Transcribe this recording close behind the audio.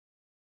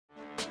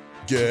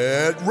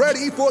Get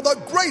ready for the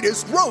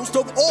greatest roast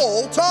of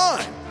all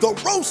time, the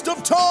Roast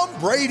of Tom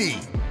Brady,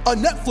 a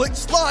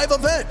Netflix live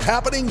event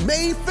happening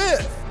May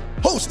 5th.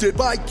 Hosted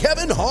by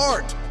Kevin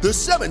Hart, the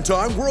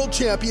 7-time world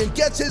champion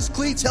gets his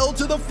cleats held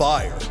to the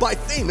fire by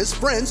famous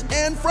friends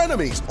and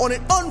frenemies on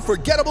an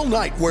unforgettable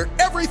night where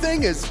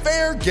everything is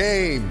fair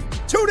game.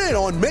 Tune in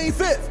on May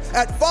 5th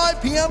at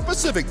 5 p.m.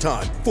 Pacific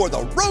time for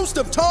the Roast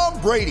of Tom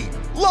Brady,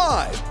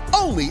 live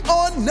only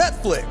on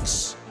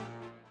Netflix.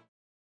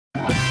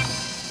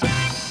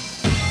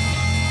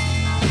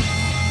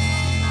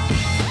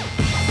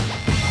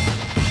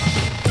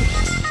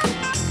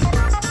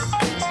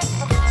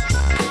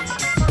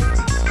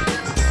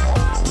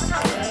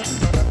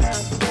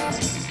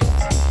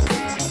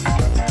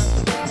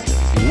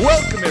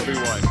 Welcome,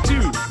 everyone,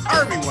 to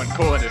RB1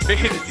 Colon, a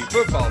fantasy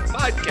football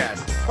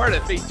podcast, part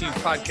of Fake Teams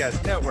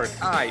Podcast Network.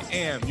 I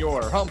am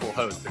your humble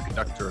host, the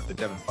conductor of the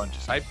Devin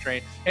Funchess Hype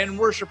Train, and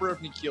worshiper of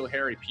N'Keal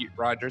Harry, Pete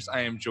Rogers.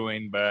 I am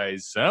joined by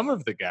some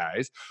of the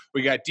guys.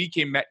 We got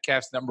DK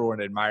Metcalf's number one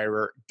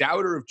admirer,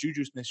 doubter of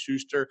Juju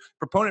Smith-Schuster,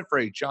 proponent for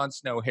a Jon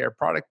Snow hair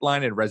product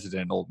line, and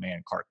resident old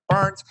man Clark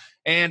Barnes,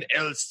 and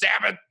El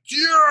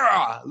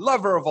Saboteur,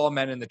 lover of all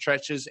men in the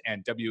trenches,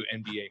 and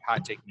WNBA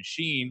hot take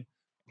machine,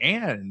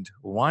 and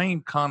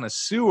wine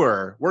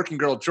connoisseur, working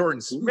girl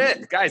Jordan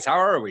Smith. Guys, how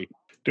are we?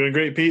 Doing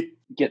great, Pete.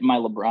 Getting my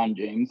LeBron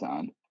James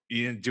on.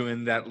 You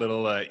doing that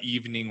little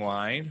evening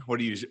wine? What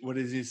is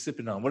he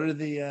sipping on? What are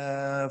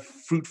the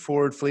fruit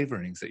forward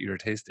flavorings that you're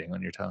tasting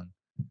on your tongue?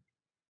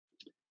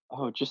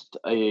 Oh, just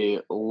a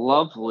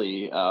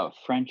lovely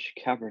French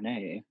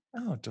Cabernet.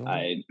 Oh,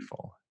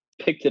 delightful.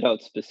 I picked it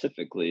out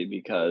specifically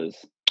because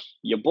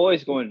your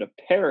boy's going to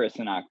Paris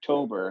in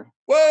October.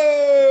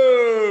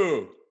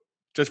 Whoa!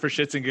 Just for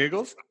shits and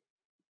giggles?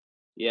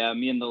 Yeah,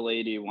 me and the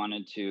lady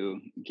wanted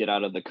to get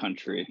out of the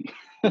country.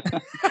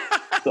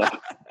 so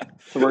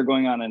we're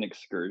going on an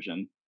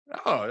excursion.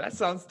 Oh, that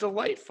sounds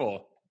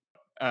delightful.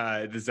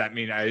 Does that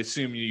mean, I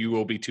assume you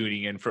will be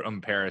tuning in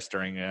from Paris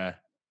during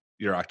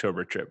your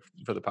October trip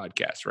for the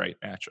podcast, right?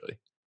 Naturally.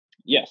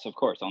 Yes, of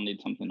course. I'll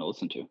need something to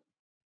listen to.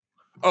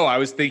 Oh, I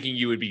was thinking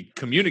you would be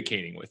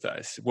communicating with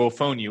us. We'll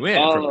phone you in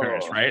from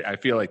Paris, right? I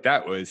feel like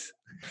that was...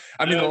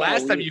 I mean, the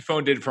last time you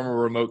phoned in from a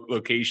remote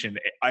location,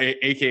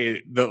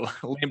 aka the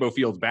Lambeau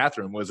Fields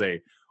bathroom, was a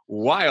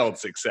wild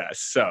success.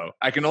 So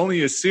I can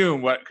only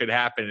assume what could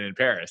happen in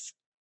Paris.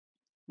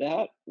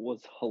 That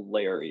was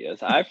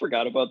hilarious. I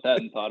forgot about that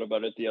and thought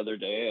about it the other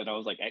day, and I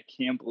was like, I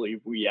can't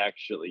believe we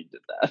actually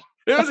did that.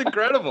 It was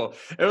incredible.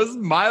 It was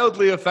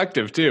mildly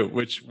effective, too,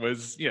 which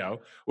was,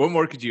 what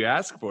more could you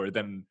ask for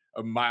than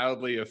a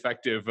mildly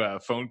effective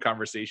phone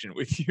conversation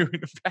with you in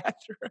the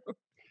bathroom?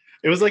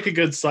 It was like a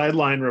good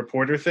sideline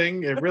reporter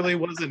thing. It really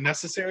wasn't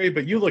necessary,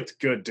 but you looked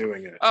good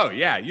doing it. Oh,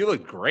 yeah. You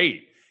looked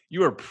great. You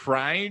were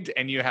primed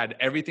and you had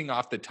everything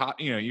off the top.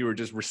 You were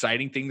just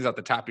reciting things off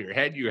the top of your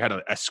head. You had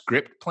a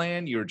script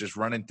plan. You were just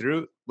running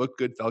through. Looked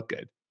good, felt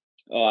good.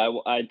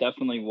 Oh, I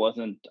definitely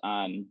wasn't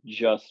on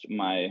just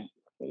my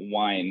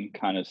wine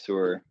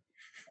connoisseur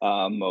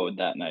mode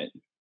that night.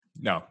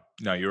 No,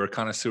 you were a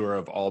connoisseur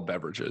of all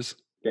beverages.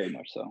 Very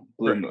much so.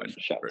 Blue Moon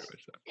shots. Very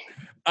much so.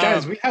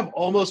 Guys, we have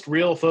almost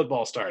real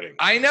football starting.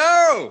 I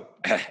know.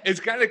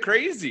 It's kind of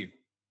crazy.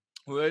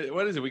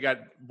 What is it? We got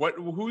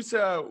what's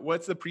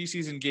the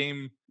preseason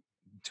game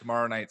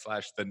tomorrow night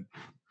 / the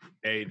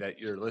day that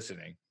you're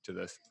listening to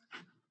this?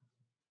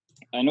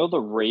 I know the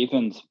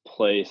Ravens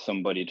play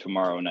somebody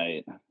tomorrow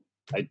night.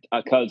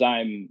 Because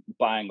I'm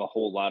buying a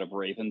whole lot of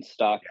Ravens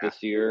stock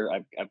this year.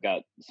 I've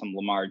got some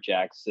Lamar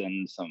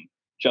Jackson, some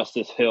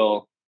Justice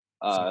Hill,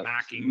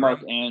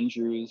 Mark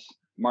Andrews,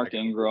 Mark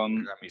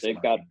Ingram.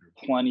 They've got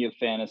plenty of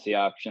fantasy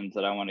options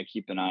that I want to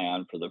keep an eye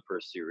on for the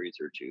first series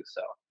or two.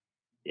 So,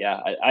 yeah,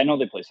 I know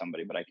they play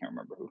somebody, but I can't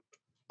remember who.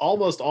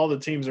 Almost all the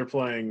teams are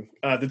playing.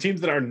 The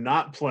teams that are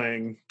not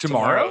playing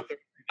tomorrow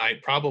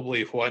night,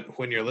 probably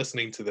when you're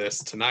listening to this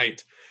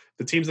tonight,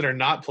 the teams that are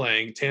not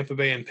playing, Tampa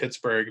Bay and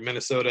Pittsburgh,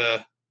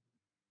 Minnesota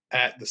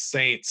at the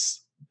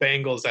Saints,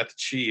 Bengals at the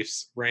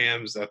Chiefs,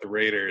 Rams at the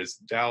Raiders,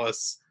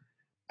 Dallas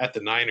at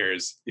the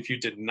Niners. If you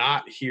did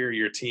not hear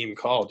your team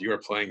called, you are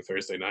playing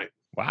Thursday night.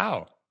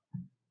 Wow.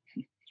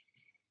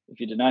 If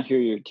you did not hear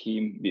your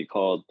team be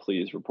called,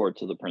 please report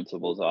to the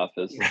principal's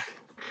office.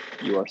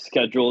 You are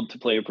scheduled to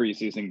play a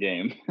preseason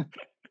game.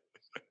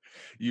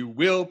 You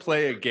will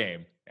play a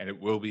game, and it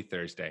will be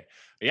Thursday.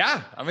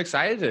 Yeah, I'm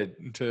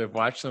excited to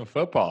watch some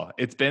football.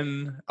 It's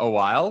been a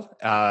while,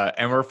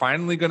 and we're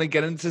finally going to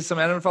get into some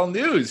NFL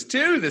news,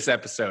 too, this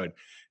episode.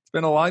 It's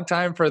been a long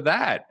time for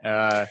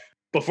that.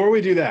 Before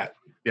we do that,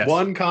 yes.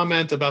 One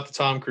comment about the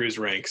Tom Cruise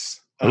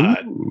ranks.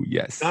 Ooh,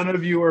 yes. None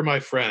of you are my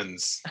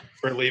friends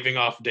for leaving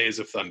off Days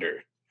of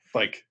Thunder.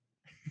 Like,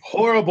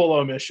 horrible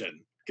omission,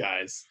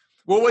 guys.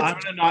 Well, I'm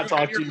going to not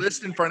talk to you. Your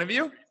list in front of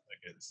you?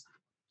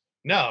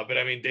 No, but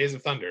I mean, Days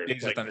of Thunder.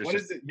 Days of Thunder. What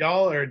is it?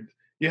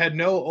 You had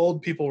no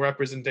old people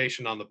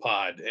representation on the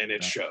pod, and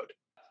it showed.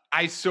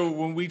 So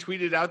when we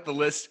tweeted out the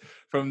list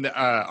from the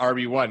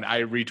RB1,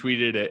 I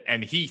retweeted it,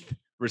 and Heath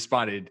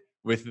responded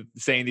with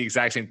saying the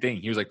exact same thing.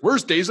 He was like,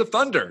 "Where's Days of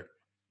Thunder?"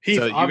 He's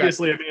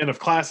obviously a man of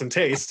class and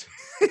taste.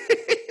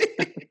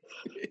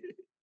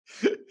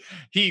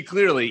 He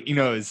clearly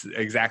knows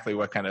exactly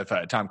what kind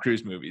of Tom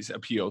Cruise movies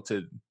appeal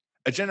to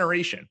a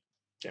generation.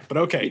 Yeah, but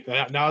okay,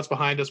 now it's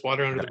behind us,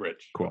 water under the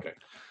bridge. Cool. Okay.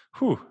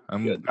 Whew,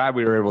 I'm glad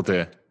we were able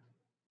to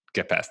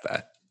get past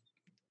that.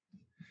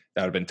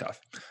 That would have been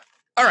tough.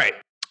 All right.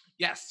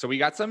 Yes, so we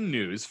got some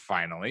news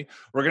finally.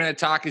 We're going to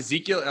talk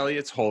Ezekiel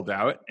Elliott's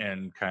holdout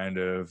and kind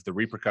of the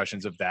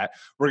repercussions of that.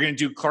 We're going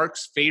to do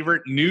Clark's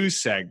favorite news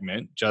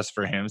segment just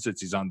for him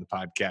since he's on the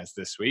podcast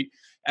this week.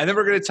 And then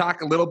we're going to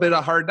talk a little bit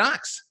of Hard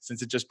Knocks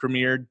since it just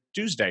premiered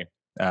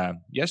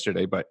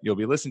yesterday, but you'll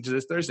be listening to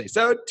this Thursday.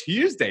 So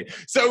Tuesday.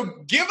 So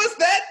give us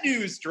that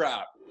news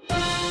drop.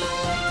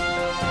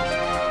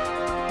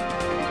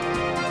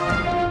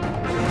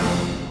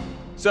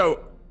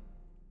 So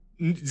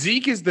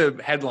Zeke is the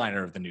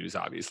headliner of the news,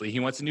 obviously. He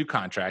wants a new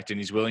contract, and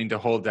he's willing to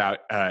hold out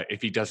if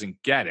he doesn't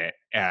get it.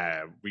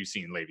 We've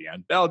seen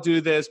Le'Veon Bell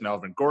do this.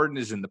 Melvin Gordon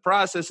is in the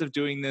process of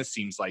doing this.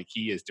 Seems like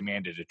he has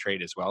demanded a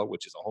trade as well,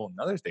 which is a whole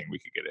other thing we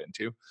could get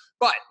into.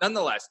 But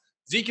nonetheless,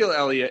 Ezekiel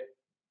Elliott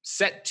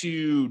set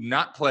to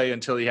not play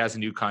until he has a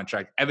new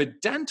contract.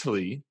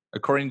 Evidently,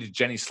 according to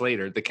Jenny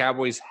Slater, the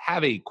Cowboys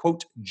have a,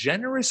 quote,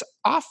 generous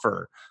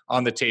offer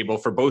on the table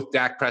for both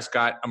Dak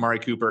Prescott, Amari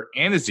Cooper,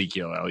 and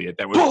Ezekiel Elliott.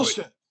 That was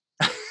bullshit.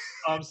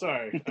 I'm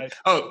sorry.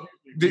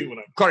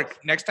 Clark,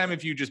 next time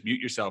if you just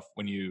mute yourself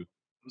when you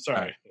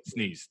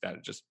sneeze,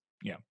 that just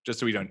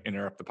so we don't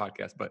interrupt the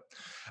podcast. But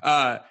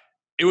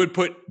it would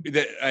put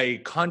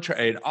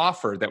an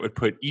offer that would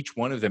put each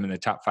one of them in the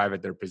top 5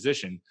 at their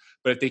position.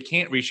 But if they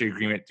can't reach an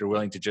agreement, they're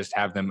willing to just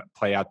have them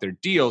play out their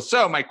deal.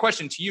 So my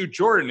question to you,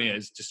 Jordan,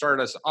 is to start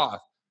us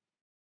off: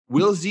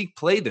 will Zeke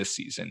play this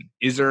season?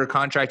 Is there a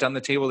contract on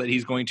the table that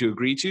he's going to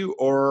agree to,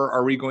 or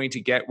are we going to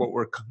get what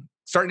we're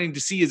starting to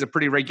see as a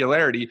pretty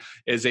regularity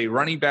is a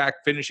running back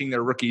finishing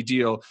their rookie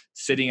deal,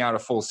 sitting out a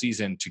full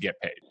season to get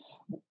paid?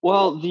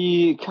 Well,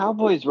 the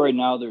Cowboys right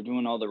now, they're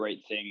doing all the right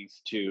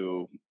things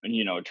to,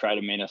 try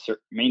to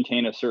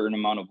maintain a certain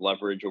amount of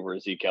leverage over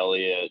Zeke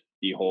Elliott.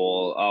 The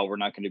whole, we're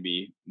not going to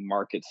be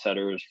market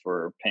setters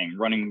for paying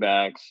running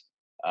backs.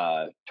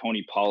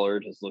 Tony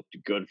Pollard has looked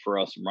good for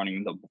us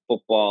running the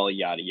football,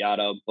 yada,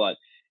 yada. But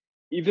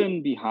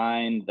even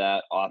behind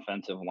that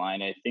offensive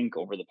line, I think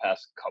over the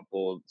past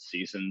couple of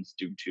seasons,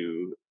 due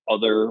to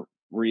other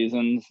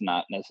reasons,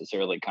 not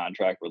necessarily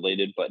contract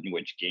related, but in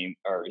which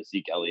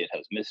Zeke Elliott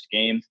has missed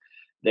games,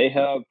 they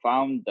have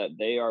found that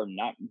they are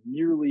not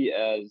nearly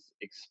as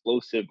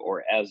explosive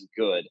or as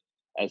good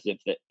as if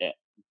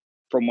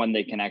from when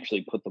they can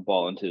actually put the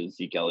ball into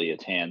Zeke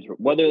Elliott's hands,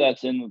 whether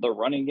that's in the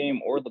running game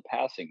or the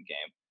passing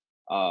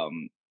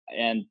game.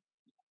 And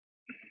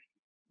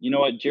you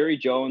know what, Jerry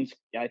Jones,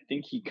 I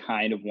think he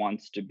kind of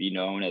wants to be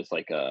known as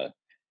like a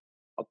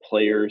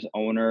player's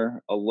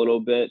owner a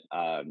little bit.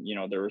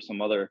 There were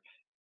some other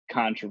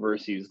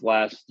controversies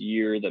last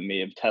year that may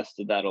have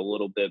tested that a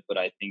little bit, but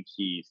I think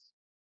he's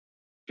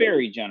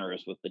very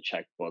generous with the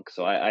checkbook.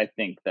 So I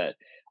think that,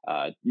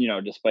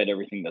 despite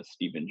everything that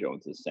Stephen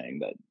Jones is saying,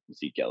 that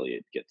Zeke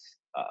Elliott gets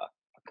a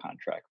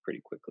contract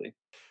pretty quickly.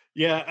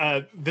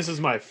 Yeah, this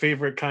is my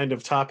favorite kind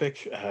of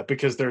topic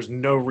because there's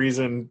no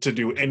reason to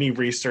do any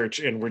research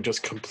and we're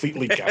just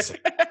completely guessing.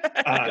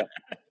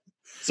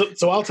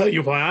 So I'll tell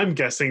you why I'm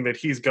guessing that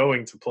he's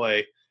going to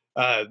play.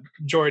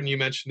 Jordan, you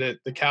mentioned it.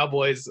 The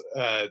Cowboys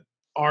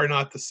are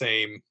not the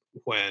same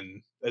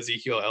when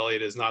Ezekiel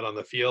Elliott is not on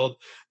the field.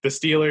 The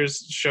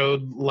Steelers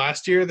showed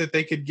last year that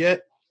they could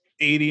get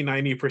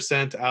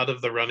 80-90% out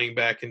of the running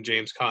back in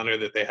James Conner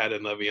that they had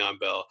in Le'Veon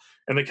Bell.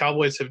 And the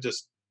Cowboys have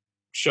just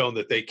shown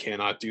that they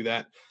cannot do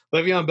that.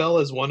 Le'Veon Bell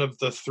is one of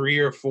the 3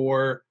 or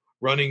 4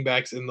 running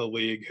backs in the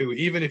league who,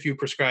 even if you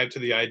prescribe to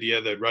the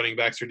idea that running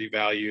backs are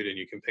devalued and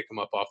you can pick them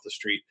up off the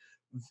street,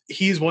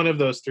 he's one of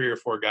those 3 or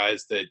 4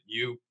 guys that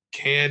you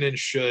can and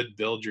should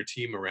build your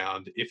team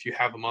around if you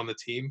have him on the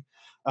team.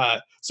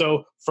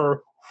 So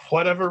for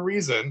whatever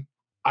reason,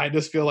 I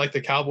just feel like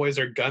the Cowboys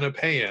are going to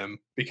pay him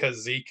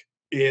because Zeke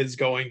is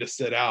going to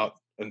sit out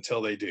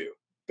until they do,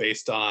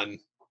 based on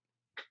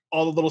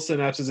all the little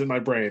synapses in my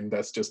brain.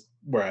 That's just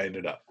where I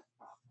ended up.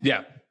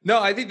 Yeah.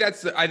 No, I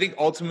think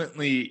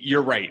ultimately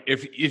you're right.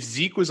 If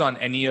Zeke was on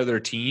any other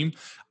team,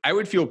 I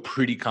would feel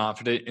pretty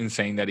confident in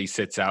saying that he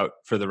sits out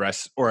for the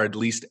rest, or at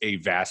least a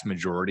vast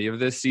majority of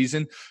this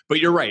season. But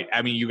you're right.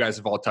 I mean, you guys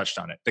have all touched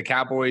on it. The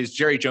Cowboys,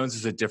 Jerry Jones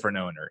is a different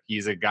owner.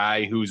 He's a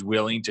guy who's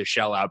willing to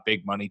shell out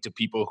big money to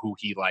people who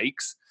he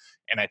likes.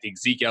 And I think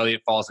Zeke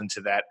Elliott falls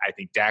into that. I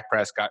think Dak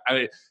Prescott,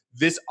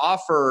 this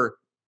offer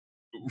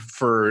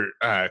for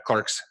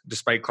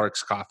despite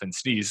Clark's cough and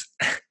sneeze,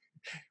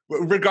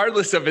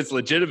 regardless of its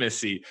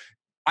legitimacy,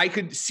 I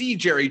could see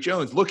Jerry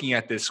Jones looking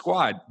at this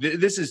squad.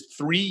 This is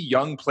 3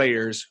 young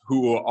players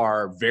who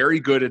are very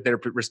good at their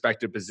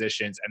respective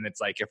positions. And it's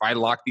like, if I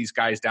lock these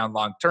guys down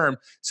long term,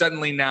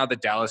 suddenly now the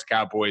Dallas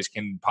Cowboys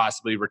can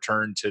possibly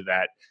return to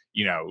that,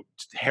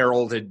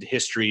 heralded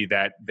history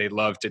that they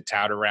love to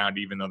tout around,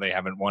 even though they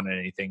haven't won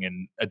anything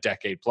in a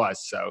decade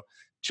plus. So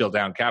chill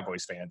down,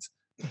 Cowboys fans.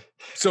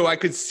 So I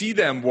could see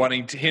them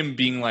wanting him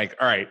being like,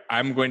 all right,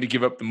 I'm going to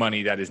give up the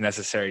money that is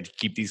necessary to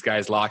keep these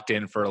guys locked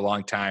in for a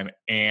long time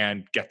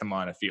and get them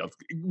on a field.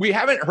 We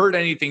haven't heard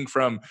anything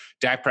from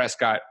Dak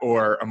Prescott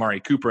or Amari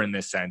Cooper in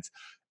this sense.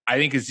 I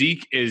think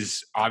Zeke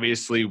is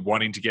obviously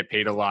wanting to get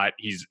paid a lot.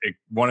 He's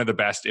one of the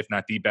best, if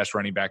not the best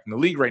running back in the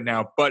league right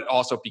now, but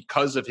also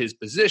because of his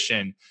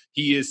position,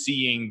 he is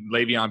seeing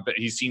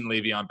he's seen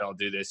Le'Veon Bell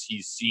do this.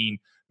 He's seen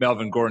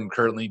Melvin Gordon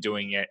currently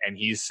doing it, and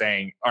he's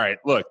saying, all right,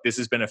 look, this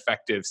has been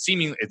effective.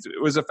 Seemingly,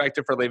 it was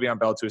effective for Le'Veon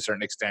Bell to a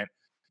certain extent.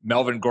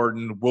 Melvin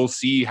Gordon, we'll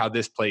see how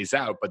this plays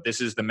out, but this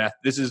is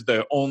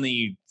the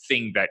only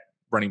thing that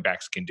running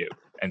backs can do.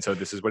 And so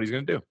this is what he's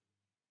going to do.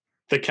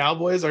 The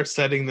Cowboys are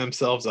setting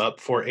themselves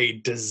up for a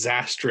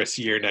disastrous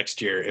year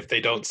next year if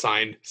they don't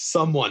sign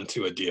someone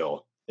to a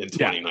deal in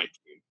 2019.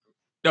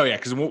 Oh, yeah,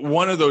 because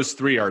one of those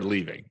three are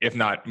leaving, if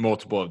not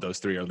multiple of those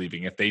three are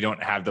leaving, if they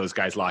don't have those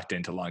guys locked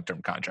into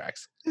long-term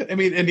contracts. I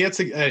mean, and yet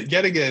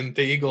again,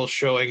 the Eagles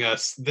showing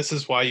us this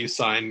is why you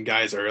sign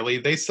guys early.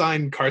 They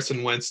signed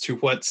Carson Wentz to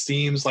what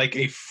seems like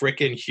a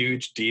freaking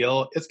huge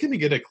deal. It's going to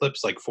get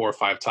eclipsed like 4 or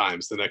 5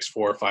 times the next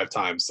 4 or 5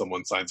 times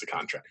someone signs a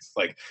contract.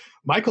 Like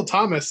Michael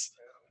Thomas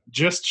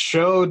just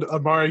showed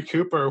Amari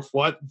Cooper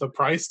what the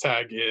price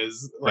tag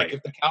is. Like Right.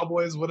 If the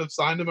Cowboys would have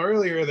signed him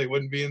earlier, they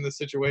wouldn't be in this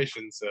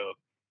situation. So,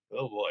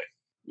 oh boy.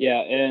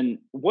 Yeah, and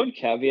one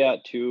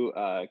caveat too,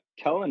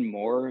 Kellen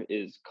Moore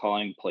is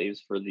calling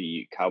plays for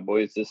the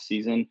Cowboys this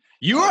season.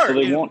 You are So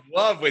they in won't-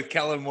 love with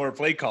Kellen Moore,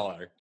 play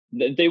caller.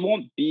 They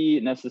won't be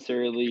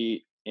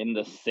necessarily in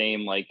the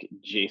same like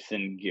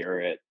Jason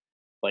Garrett,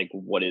 like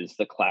what is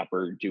the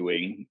Clapper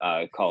doing,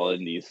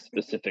 calling these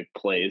specific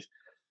plays.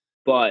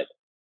 But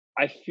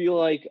I feel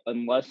like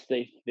unless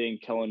they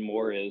think Kellen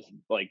Moore is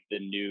like the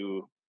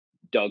new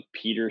Doug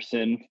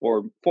Peterson,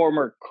 or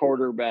former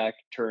quarterback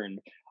turned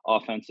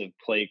offensive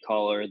play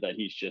caller, that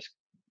he's just,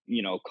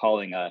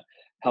 calling a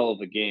hell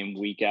of a game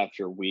week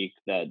after week,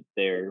 that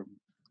they're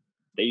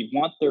going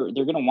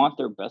to want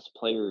their best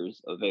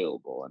players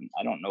available. And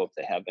I don't know if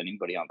they have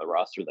anybody on the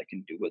roster that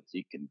can do what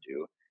Zeke can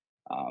do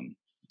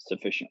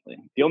sufficiently.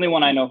 The only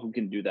one I know who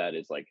can do that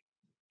is like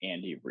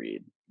Andy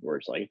Reid, where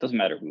it's like, it doesn't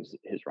matter who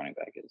his running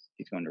back is.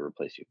 He's going to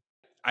replace you.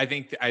 I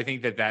think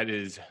that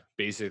is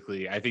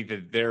basically, I think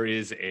that there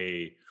is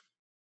a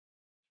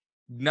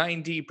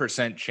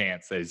 90%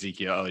 chance that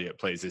Ezekiel Elliott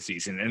plays this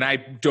season. And I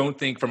don't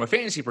think, from a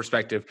fantasy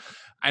perspective,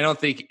 I don't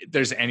think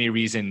there's any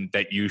reason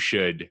that you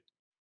should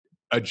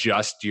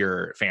adjust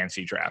your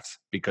fantasy drafts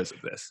because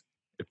of this.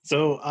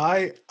 So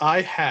I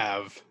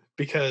have,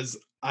 because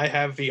I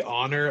have the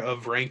honor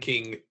of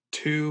ranking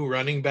 2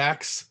 running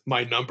backs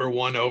my number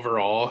 1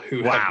 overall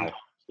who have not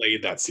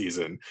played that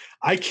season.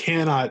 I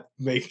cannot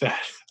make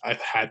that a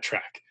hat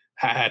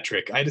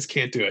trick. I just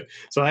can't do it.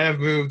 So I have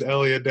moved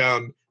Elliott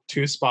down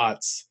 2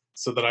 spots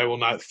so that I will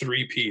not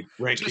three-peat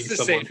ranking Just to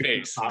someone save who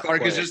face. does not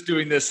Clark is play. just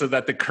doing this so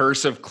that the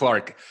curse of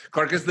Clark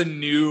is the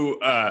new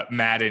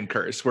Madden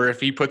curse, where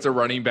if he puts a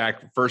running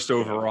back first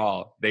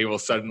overall, they will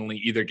suddenly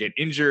either get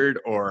injured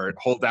or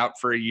hold out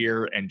for a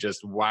year and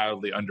just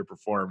wildly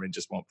underperform and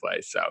just won't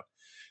play. So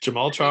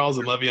Jamal Charles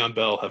and Le'Veon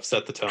Bell have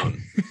set the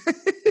tone.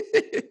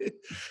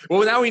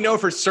 Well, now we know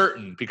for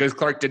certain, because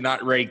Clark did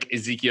not rank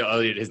Ezekiel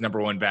Elliott his number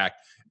 1 back.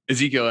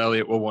 Ezekiel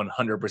Elliott will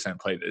 100%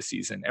 play this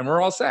season, and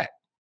we're all set.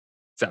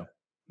 So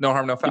no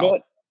harm, no foul. You know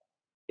what?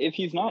 If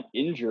he's not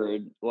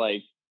injured,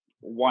 like,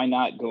 why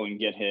not go and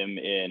get him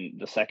in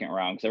the second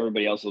round? Because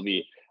everybody else will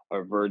be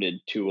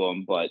averted to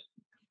him. But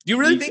do you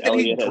really Zeke think that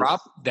he Elliott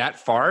dropped that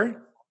far? Do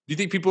you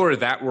think people are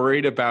that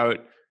worried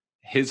about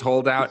his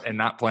holdout and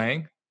not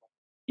playing?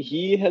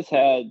 he has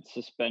had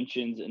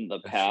suspensions in the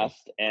That's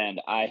past,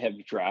 and I have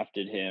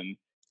drafted him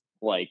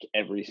like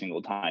every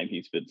single time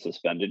he's been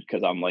suspended,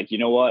 because I'm like, you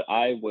know what?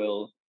 I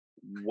will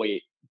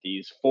wait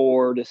these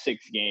 4 to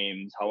 6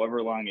 games,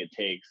 however long it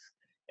takes,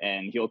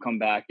 and he'll come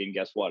back, and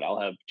guess what? I'll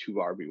have 2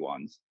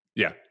 RB1s.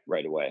 Yeah.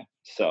 Right away.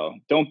 So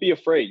don't be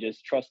afraid.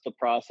 Just trust the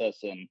process.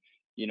 And,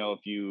 you know,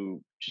 if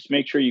you just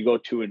make sure you go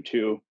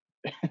 2-2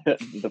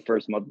 the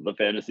first month of the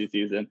fantasy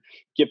season,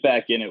 get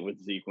back in it with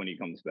Zeke when he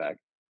comes back.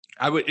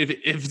 I would,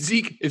 if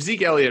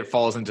Zeke Elliott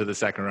falls into the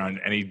second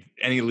round,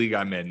 any league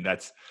I'm in,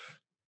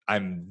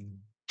 I'm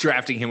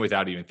drafting him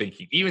without even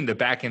thinking. Even the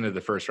back end of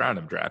the first round,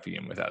 I'm drafting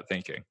him without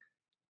thinking.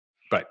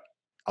 But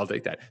I'll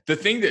take that. The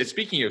thing that,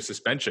 speaking of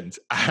suspensions,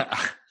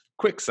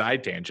 quick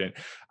side tangent,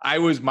 I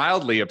was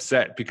mildly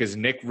upset because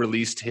Nick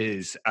released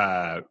his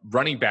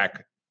running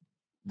back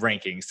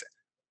rankings.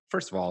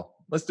 First of all,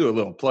 let's do a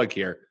little plug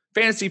here.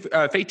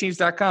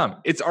 FakeTeams.com.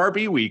 It's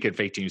RB week at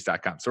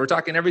FakeTeams.com. So we're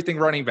talking everything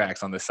running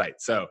backs on the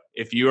site. So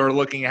if you are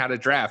looking at how to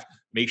draft,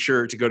 make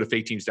sure to go to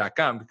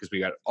FakeTeams.com, because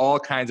we got all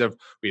kinds of,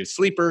 we have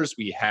sleepers,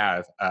 we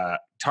have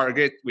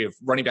target, we have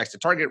running backs to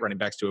target, running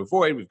backs to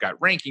avoid, we've got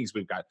rankings,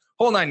 we've got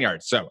whole 9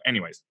 yards. So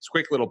anyways, it's a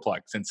quick little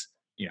plug, since,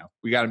 you know,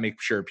 we got to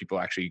make sure people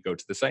actually go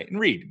to the site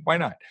and read. Why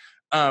not?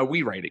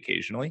 We write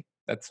occasionally.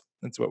 That's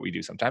what we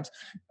do sometimes.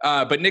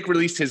 But Nick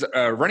released his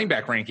running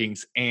back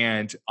rankings,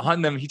 and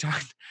on them he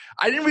talked.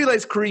 I didn't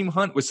realize Kareem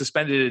Hunt was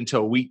suspended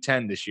until week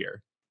 10 this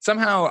year.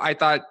 Somehow I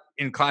thought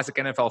in classic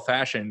NFL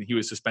fashion, he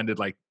was suspended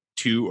like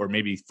 2 or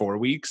maybe 4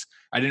 weeks.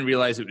 I didn't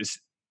realize it was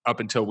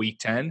up until week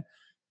 10.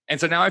 And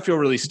so now I feel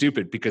really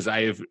stupid because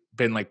I have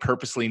been like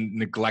purposely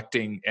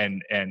neglecting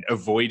and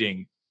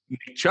avoiding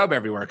Nick Chubb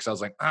everywhere because I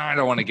was like, I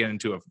don't want to get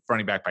into a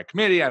running back by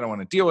committee. I don't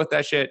want to deal with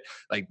that shit.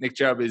 Like Nick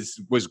Chubb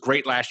was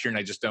great last year, and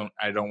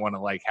I don't want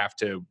to like have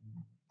to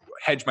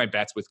hedge my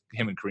bets with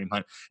him and Kareem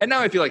Hunt. And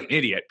now I feel like an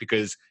idiot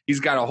because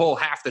he's got a whole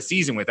half the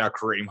season without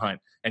Kareem Hunt.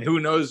 And who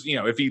knows,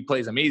 if he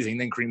plays amazing,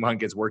 then Kareem Hunt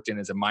gets worked in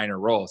as a minor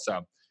role.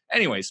 So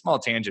anyway, small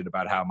tangent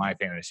about how my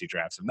fantasy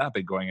drafts have not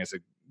been going as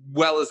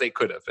well as they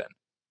could have been.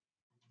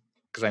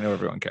 Because I know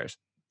everyone cares.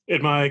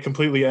 In my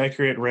completely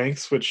accurate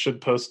ranks, which should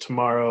post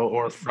tomorrow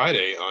or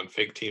Friday on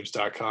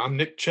faketeams.com,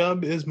 Nick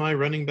Chubb is my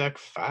running back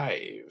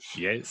 5.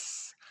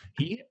 Yes.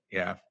 He's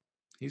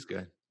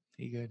good.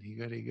 He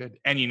good.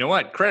 And you know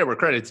what? Credit where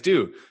credit's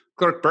due.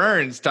 Clark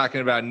Burns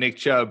talking about Nick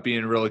Chubb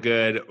being really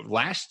good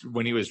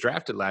when he was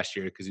drafted last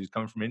year because he was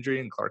coming from injury,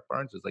 and Clark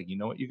Burns was like, you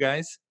know what, you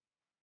guys?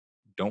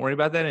 Don't worry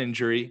about that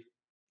injury.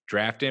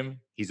 Draft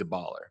him. He's a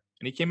baller.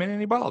 And he came in and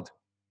he balled.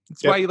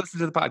 That's why you listen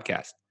to the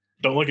podcast.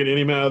 Don't look at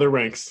any of my other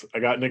ranks. I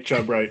got Nick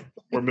Chubb right.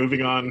 We're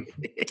moving on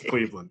to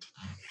Cleveland.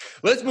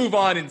 Let's move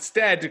on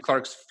instead to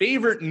Clark's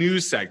favorite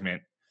news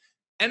segment,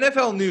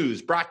 NFL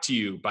News, brought to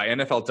you by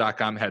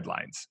NFL.com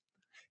Headlines.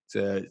 It's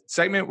a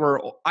segment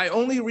where I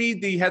only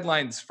read the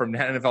headlines from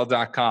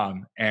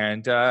NFL.com,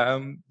 and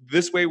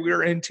this way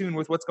we're in tune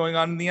with what's going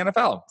on in the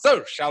NFL.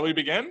 So, shall we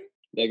begin?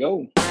 There you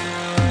go.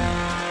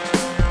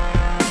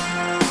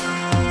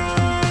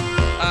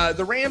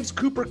 The Rams'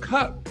 Cooper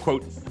Kupp,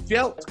 quote,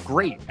 felt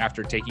great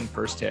after taking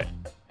first hit.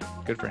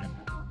 Good for him.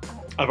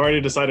 I've already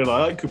decided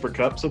I like Cooper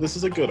Kupp, so this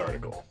is a good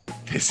article.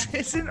 This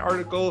is an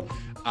article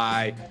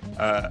I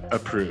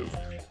approve.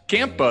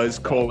 Camp Buzz,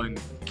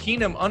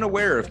 Keenum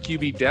unaware of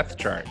QB depth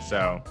chart.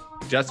 So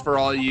just for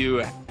all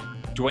you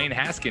Dwayne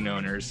Haskins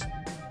owners.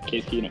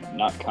 Case Keenum,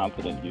 not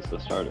confident he's the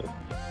starter.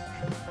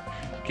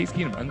 Case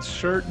Keenum,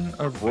 uncertain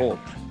of role.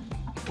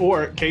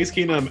 Or Case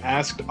Keenum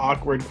asked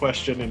awkward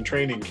question in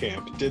training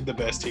camp, did the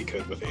best he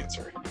could with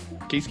answer.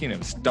 Case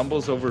Keenum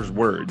stumbles over his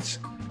words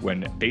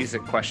when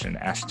basic question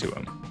asked to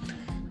him.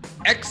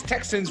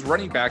 Ex-Texans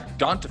running back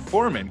Donta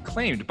Foreman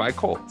claimed by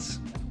Colts.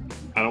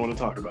 I don't want to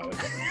talk about it.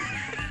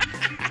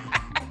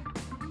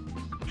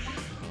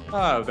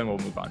 Then we'll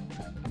move on.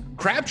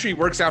 Crabtree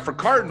works out for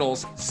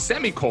Cardinals,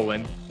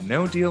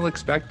 no deal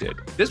expected.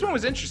 This one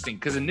was interesting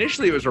because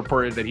initially it was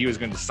reported that he was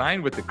going to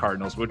sign with the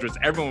Cardinals, which was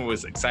everyone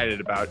was excited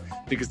about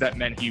because that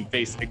meant he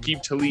faced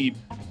Aqib Talib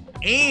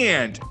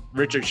and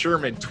Richard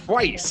Sherman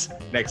twice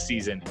next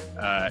season.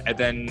 And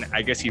then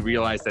I guess he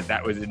realized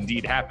that would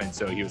indeed happen.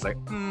 So he was like,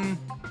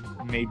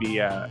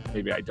 maybe I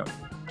don't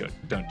do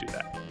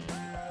that.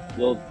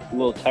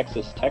 Little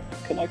Texas Tech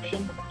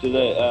connection.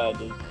 Does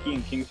he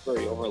and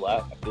Kingsbury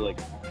overlap? I feel like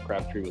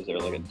Crabtree was there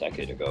like a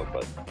decade ago,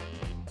 but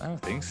I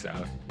don't think so.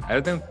 I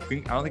don't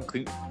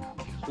think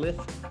Cliff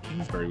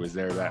Kingsbury was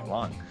there that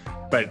long.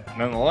 But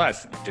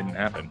nonetheless, it didn't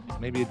happen.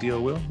 Maybe a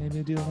deal will, maybe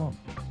a deal won't.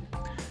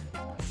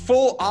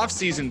 Full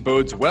offseason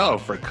bodes well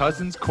for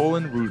Cousins,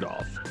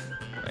 Rudolph.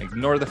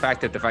 Ignore the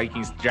fact that the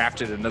Vikings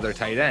drafted another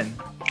tight end.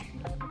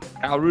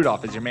 Kyle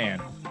Rudolph is your man.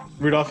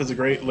 Rudolph is a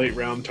great late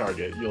round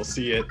target. You'll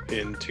see it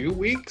in 2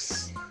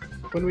 weeks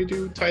when we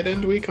do tight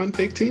end week on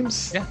Fake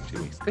Teams. Yeah,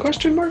 2 weeks. Good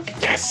Question mark?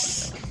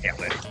 Yes. Yeah,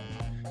 later.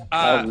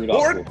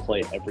 Rudolph will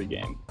play every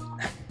game.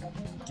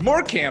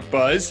 More Camp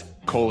Buzz,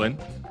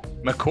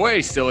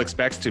 McCoy still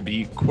expects to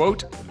be,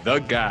 quote, the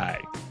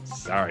guy.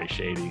 Sorry,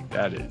 Shady.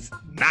 That is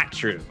not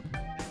true.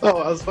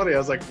 Oh, that was funny. I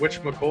was like,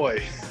 which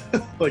McCoy?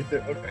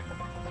 Okay.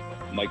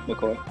 Mike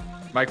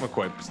McCoy. Mike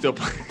McCoy still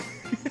playing.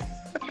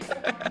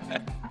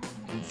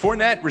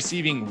 Fournette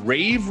receiving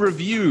rave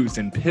reviews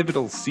in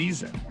pivotal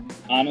season.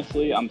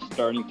 Honestly, I'm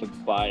starting to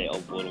buy a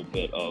little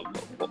bit of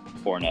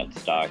Fournette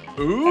stock.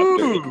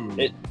 Ooh!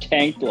 It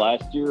tanked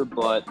last year,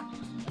 but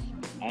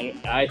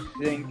I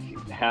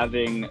think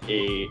having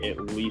at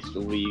least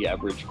league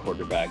average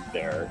quarterback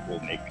there will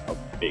make a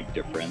big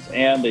difference,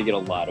 and they get a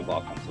lot of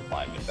offensive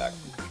linemen back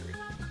from injury.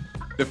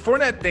 The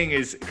Fournette thing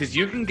is because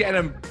you can get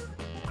him,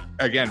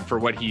 again, for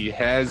what he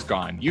has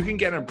gone, you can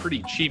get him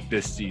pretty cheap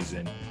this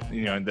season,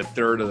 in the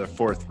 3rd or the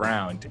 4th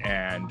round,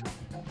 and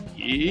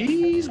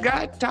he's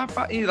got top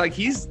 5.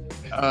 He's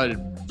a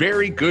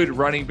very good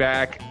running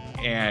back,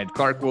 and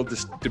Clark will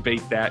just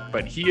debate that,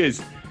 but he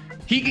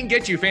can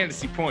get you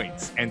fantasy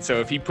points. And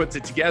so if he puts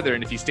it together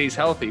and if he stays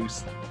healthy,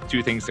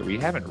 2 things that we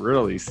haven't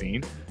really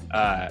seen,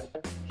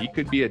 he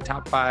could be a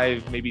top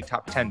 5, maybe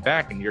top 10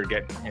 back, and you're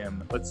getting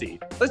him. Let's see.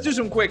 Let's do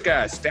some quick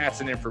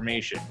stats and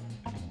information.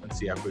 Let's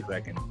see how quickly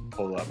I can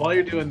pull up. While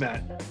you're doing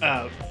that,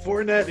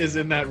 Fournette is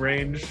in that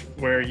range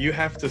where you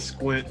have to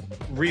squint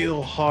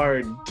real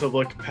hard to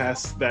look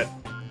past that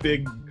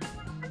big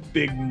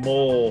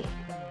mole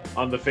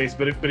on the face.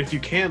 But if you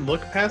can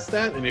look past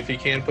that, and if he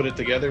can put it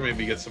together,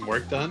 maybe get some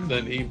work done,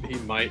 then he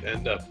might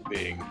end up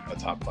being a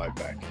top 5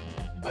 back.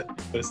 But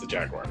it's the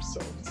Jaguars,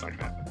 so it's not going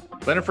to happen.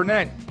 Leonard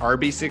Fournette,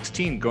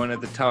 RB16, going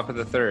at the top of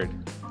the 3rd.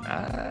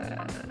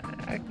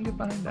 I can get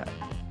behind that.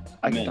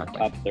 I'm in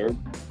top third.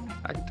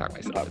 I can talk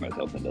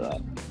myself into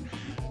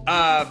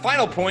that.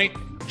 Final point.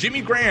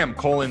 Jimmy Graham,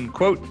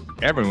 quote,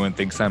 everyone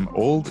thinks I'm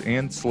old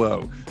and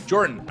slow.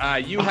 Jordan,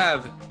 you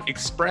have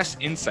expressed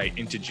insight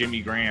into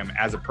Jimmy Graham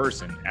as a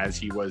person, as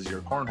he was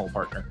your cornhole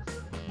partner.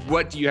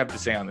 What do you have to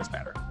say on this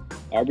matter?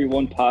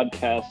 RB1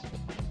 podcast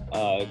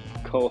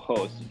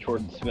co-host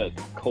Jordan Smith,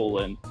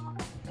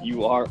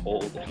 you are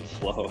old and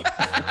slow.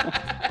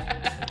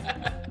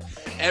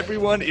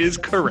 Everyone is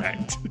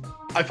correct.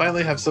 I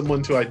finally have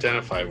someone to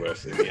identify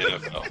with in the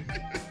NFL.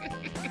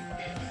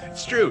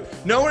 It's true.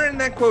 Nowhere in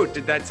that quote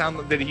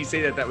did he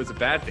say that was a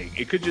bad thing.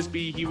 It could just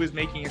be he was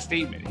making a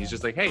statement. He's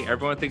just like, hey,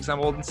 everyone thinks I'm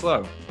old and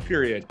slow,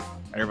 period.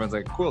 And everyone's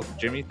like, cool,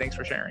 Jimmy, thanks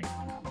for sharing.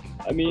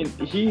 I mean,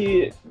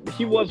 he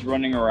was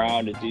running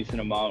around a decent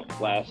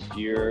amount last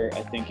year.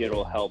 I think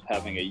it'll help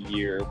having a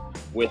year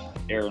with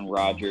Aaron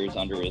Rodgers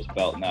under his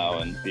belt now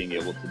and being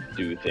able to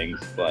do things.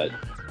 But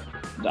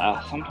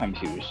sometimes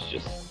he was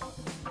just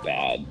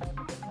bad.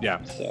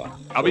 Yeah. So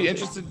I'll be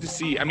interested to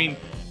see. I mean,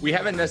 we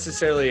haven't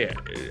necessarily.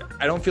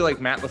 I don't feel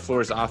like Matt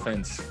LaFleur's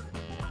offense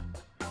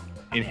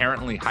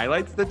inherently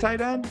highlights the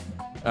tight end.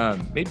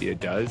 Maybe it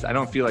does. I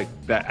don't feel like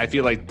that. I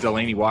feel like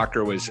Delaney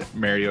Walker was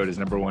Mariota's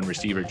number one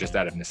receiver just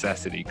out of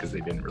necessity because they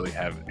didn't really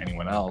have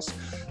anyone else.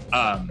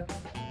 But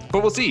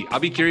we'll see. I'll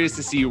be curious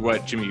to see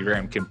what Jimmy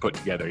Graham can put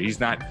together. He's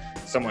not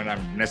someone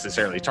I'm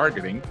necessarily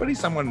targeting, but he's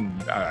someone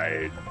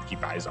I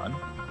keep eyes on.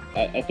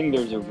 I think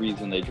there's a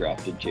reason they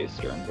drafted Chase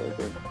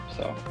Sternberger.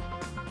 So,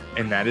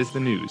 and that is the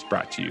news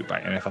brought to you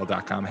by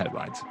NFL.com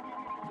headlines.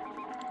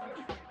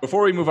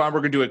 Before we move on,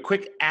 we're going to do a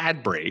quick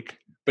ad break,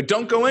 but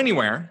don't go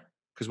anywhere.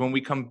 Because when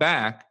we come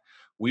back,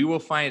 we will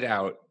find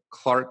out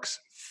Clark's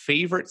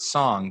favorite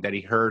song that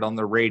he heard on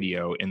the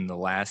radio in the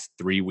last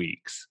 3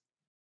 weeks.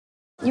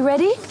 You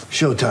ready?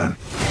 Showtime.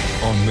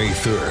 On May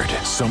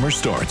 3rd, summer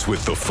starts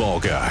with The Fall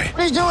Guy.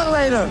 Let's do it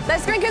later.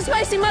 Let's drink a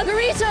spicy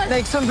margarita.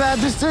 Make some bad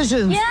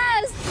decisions.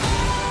 Yes.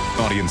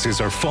 Audiences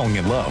are falling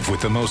in love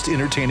with the most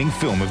entertaining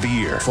film of the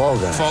year. Fall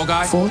Guy. Fall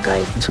Guy? Fall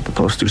Guy. That's what the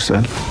poster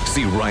said.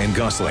 See Ryan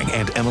Gosling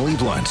and Emily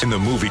Blunt in the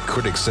movie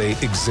critics say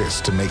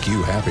exists to make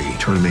you happy.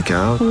 Trying to make it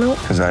out? Nope.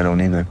 Because I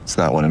don't either. It's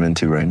not what I'm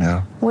into right now.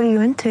 What are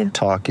you into?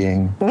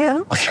 Talking. Yeah.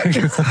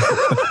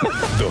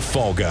 The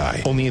Fall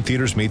Guy. Only in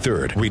theaters May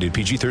 3rd. Rated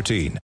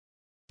PG-13.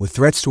 With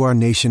threats to our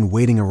nation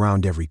waiting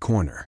around every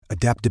corner,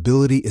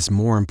 adaptability is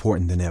more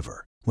important than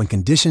ever. When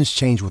conditions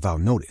change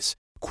without notice,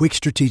 quick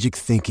strategic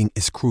thinking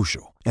is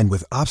crucial. And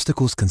with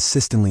obstacles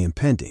consistently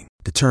impending,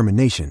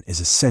 determination is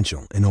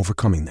essential in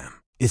overcoming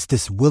them. It's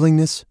this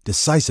willingness,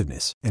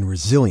 decisiveness, and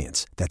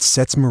resilience that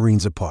sets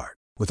Marines apart.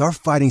 With our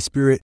fighting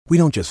spirit, we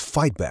don't just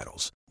fight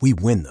battles, we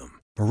win them.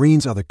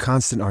 Marines are the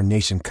constant our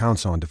nation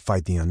counts on to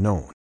fight the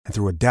unknown. And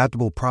through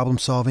adaptable problem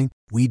solving,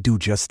 we do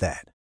just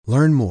that.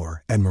 Learn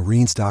more at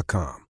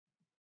Marines.com.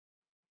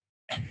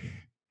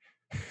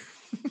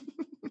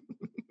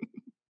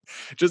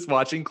 Just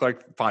watching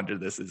Clark ponder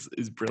this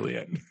is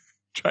brilliant.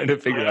 Trying to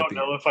figure out. I don't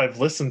know if I've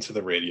listened to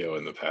the radio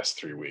in the past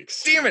 3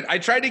 weeks. Damn it! I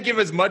tried to give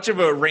as much of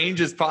a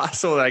range as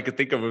possible that I could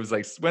think of. It was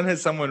like, when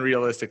has someone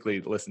realistically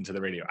listened to the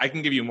radio? I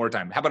can give you more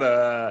time. How about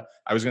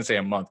I was going to say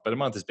a month, but a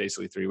month is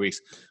basically 3 weeks.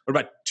 What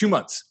about 2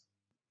 months?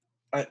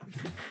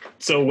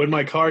 So when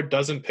my car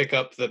doesn't pick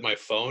up that my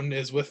phone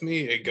is with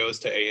me, it goes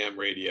to AM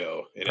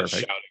radio and It's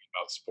shouting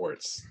about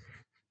sports.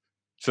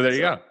 So there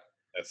you go.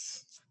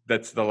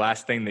 That's the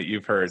last thing that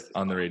you've heard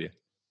on the radio.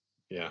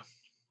 Yeah.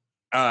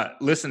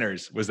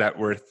 Listeners, was that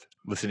worth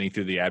listening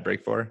through the ad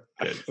break for?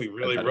 We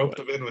really roped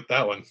them in with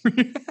that one.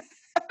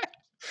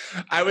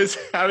 I was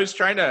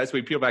trying to, as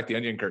we peel back the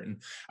onion curtain,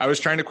 I was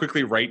trying to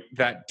quickly write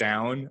that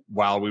down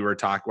while we were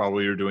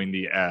doing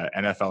the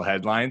NFL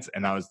headlines.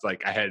 And I was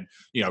like, I had,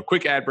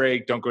 quick ad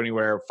break, don't go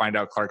anywhere, find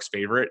out Clark's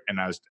favorite.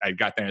 And I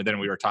got there and then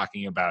we were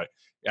talking about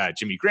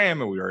Jimmy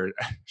Graham and we were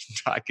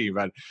talking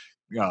about,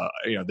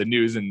 the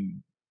news,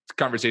 and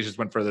conversations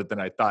went further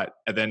than I thought.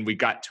 And then we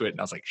got to it and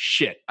I was like,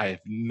 shit, I have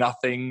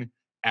nothing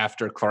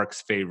after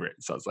Clark's favorite.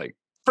 So I was like,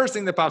 first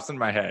thing that pops in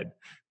my head,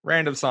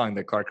 random song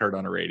that Clark heard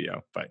on a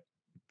radio. But,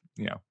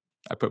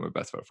 I put my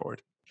best foot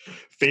forward.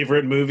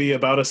 Favorite movie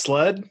about a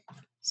sled?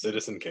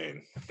 Citizen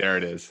Kane. There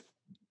it is.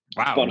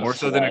 Wow. More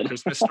so than A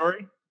Christmas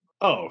Story?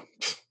 Oh,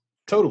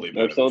 totally.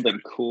 More so than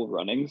Cool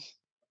Runnings.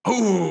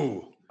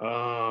 Ooh.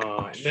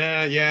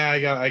 Yeah.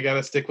 I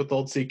gotta stick with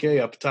old CK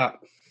up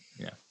top.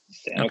 Yeah.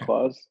 Santa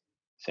Claus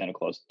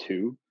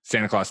 2.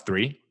 Santa Claus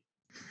 3.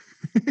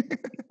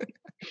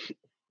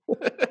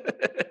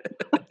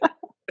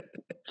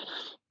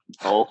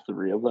 All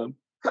 3 of them.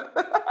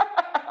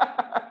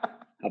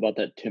 How about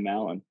that Tim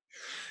Allen?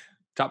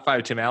 Top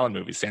 5 Tim Allen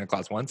movies: Santa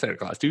Claus 1, Santa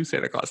Claus 2,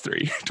 Santa Claus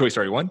 3, Toy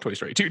Story 1, Toy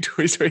Story 2,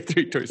 Toy Story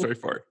 3, Toy Story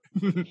 4.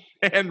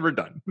 And we're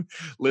done.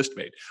 List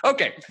made.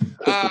 Okay.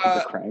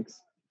 Cranks.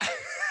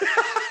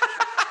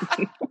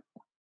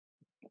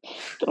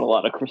 Done a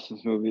lot of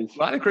Christmas movies. A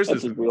lot of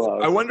Christmas movies.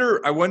 I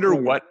wonder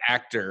what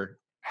actor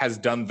has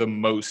done the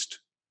most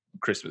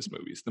Christmas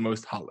movies, the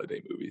most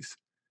holiday movies.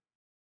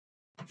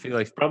 I feel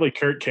like probably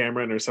Kirk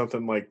Cameron or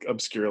something like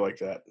obscure like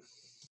that.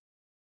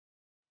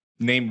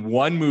 Name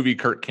one movie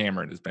Kirk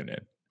Cameron has been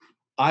in.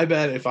 I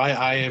bet if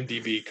I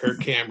IMDb Kirk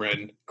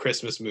Cameron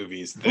Christmas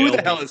movies, who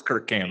the hell is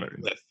Kirk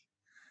Cameron?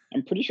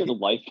 I'm pretty sure the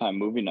Lifetime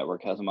Movie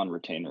Network has him on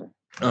retainer.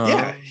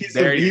 Yeah, he's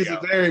a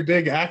very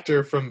big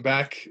actor from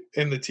back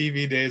in the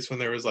TV days when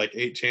there was like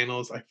 8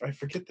 channels. I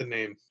forget the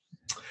name.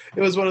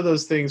 It was one of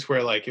those things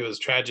where like it was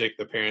tragic.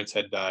 The parents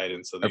had died,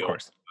 and so the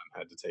old son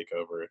had to take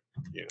over.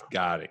 You know,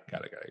 got it.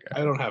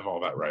 I don't have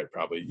all that right.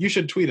 Probably you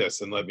should tweet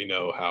us and let me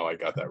know how I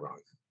got that wrong.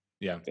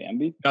 Yeah,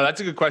 Bambi. No, that's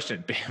a good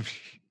question.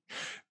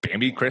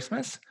 Bambi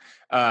Christmas.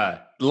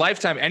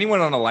 Lifetime.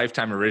 Anyone on a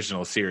Lifetime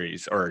original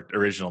series or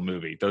original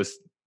movie? Those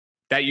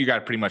that you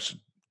got pretty much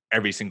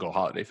every single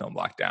holiday film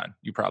locked down.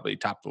 You probably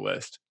top the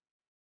list.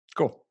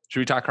 Cool. Should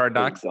we talk Hard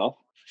Knocks?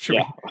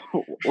 Yeah,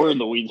 we're in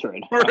the weeds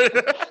right now.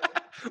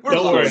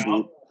 Don't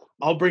worry,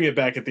 I'll bring it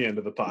back at the end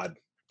of the pod.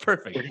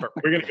 Perfect.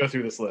 We're gonna go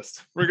through this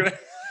list. We're gonna.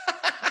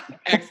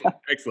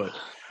 Excellent.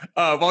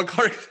 While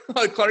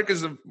Clark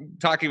is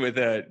talking with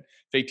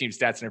Fake Team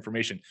Stats and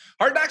Information,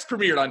 Hard Knocks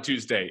premiered on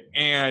Tuesday,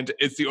 and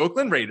it's the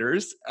Oakland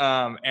Raiders.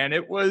 And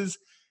it was,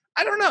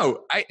 I don't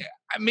know, I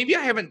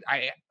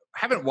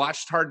haven't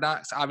watched Hard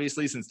Knocks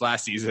obviously since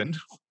last season.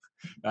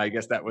 I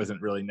guess that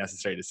wasn't really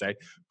necessary to say,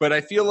 but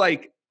I feel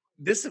like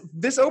this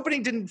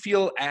opening didn't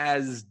feel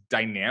as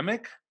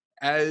dynamic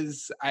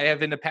as I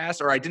have in the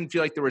past, or I didn't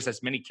feel like there was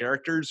as many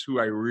characters who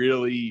I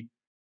really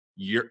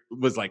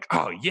was like,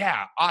 oh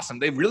yeah, awesome.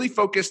 They really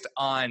focused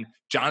on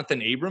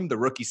Jonathan Abram, the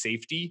rookie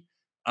safety.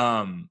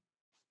 And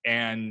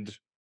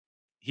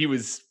he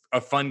was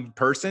a fun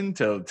person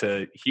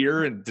to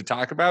hear and to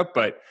talk about,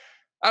 but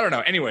I don't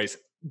know. Anyways,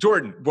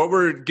 Jordan,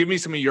 give me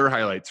some of your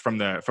highlights from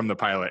the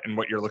pilot and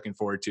what you're looking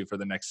forward to for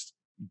the next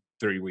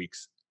 3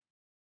 weeks.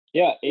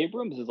 Yeah,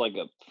 Abrams is like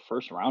a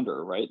first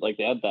rounder, right? Like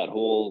they had that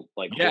whole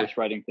horse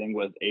riding thing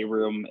with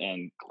Abram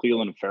and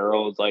Cleveland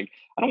Farrell. It's like,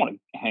 I don't want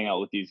to hang out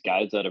with these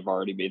guys that have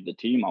already made the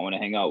team. I want to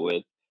hang out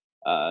with,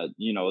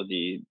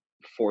 the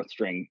 4th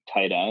string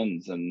tight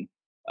ends. And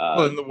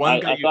the one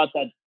guy I thought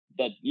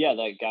that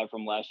guy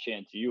from Last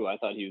Chance U, I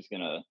thought he was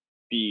going to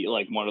be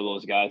like one of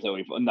those guys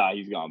that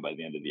he's gone by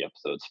the end of the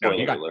episode.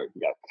 Spoiler alert, he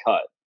got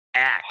cut.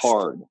 Axed.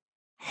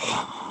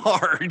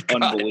 Hard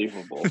cut.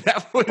 Unbelievable.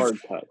 That was hard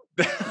cut.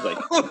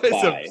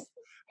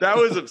 That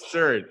was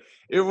absurd.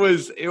 It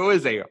was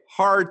a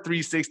hard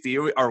 360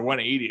 or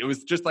 180. It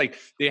was just like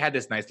they had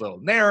this nice little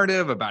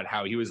narrative about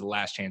how he was the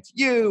Last Chance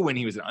U when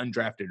he was an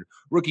undrafted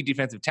rookie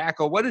defensive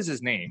tackle. What is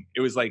his name?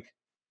 It was like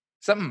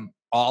something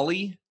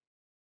Ollie.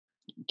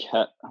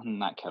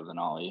 Not Kevin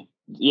Ollie.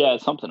 Yeah,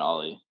 something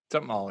Ollie.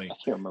 Something Ollie. I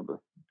can't remember.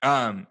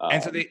 And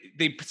so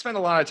they spent a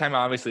lot of time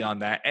obviously on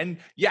that. And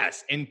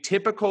yes, in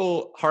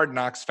typical Hard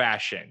Knocks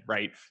fashion,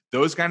 right?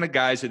 Those kind of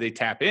guys who they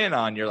tap in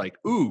on, you're like,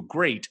 ooh,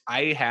 great.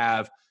 I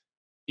have,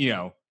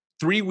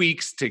 3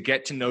 weeks to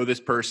get to know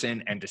this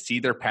person and to see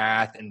their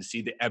path and to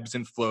see the ebbs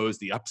and flows,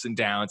 the ups and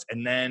downs.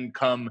 And then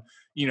come,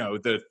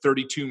 the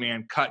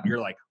 32-man cut. You're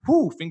like,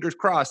 whoo, fingers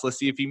crossed. Let's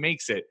see if he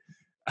makes it.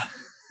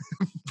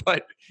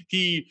 But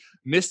he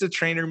missed a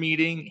trainer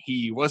meeting.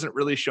 He wasn't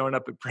really showing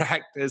up at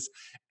practice.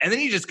 And then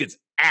he just gets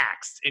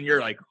axed. And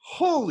you're like,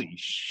 holy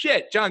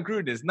shit, Jon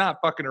Gruden is not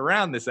fucking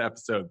around this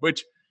episode,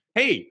 which,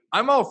 hey,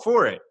 I'm all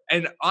for it.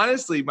 And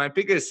honestly, one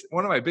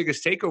of my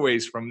biggest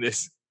takeaways from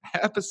this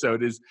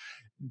episode is,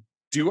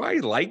 do I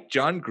like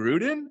Jon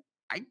Gruden?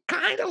 I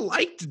kind of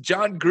liked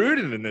Jon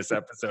Gruden in this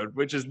episode,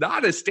 which is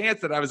not a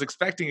stance that I was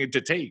expecting it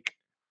to take.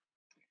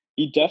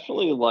 He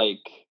definitely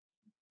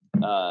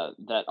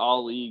that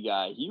Ali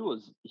guy,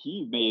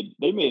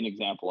 they made an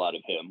example out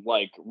of him.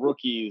 Like,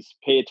 rookies,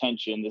 pay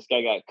attention. This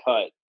guy got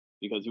cut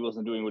because he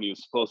wasn't doing what he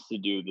was supposed to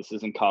do. This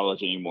isn't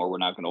college anymore. We're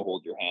not going to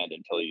hold your hand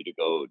and tell you to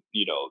go,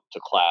 to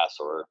class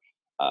or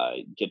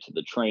get to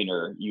the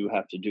trainer. You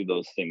have to do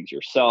those things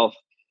yourself.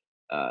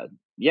 I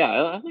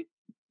like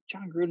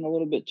Jon Gruden a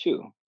little bit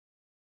too.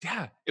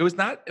 Yeah, it was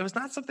not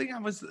something I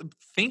was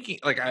thinking.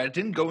 Like, I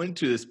didn't go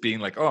into this being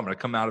like, oh, I'm going to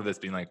come out of this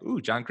being like,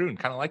 ooh, Jon Gruden,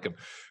 kind of like him.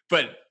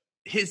 But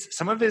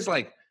some of his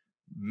like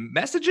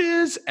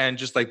messages and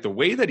just like the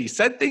way that he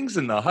said things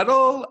in the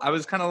huddle, I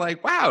was kind of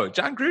like, wow,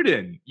 Jon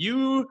Gruden,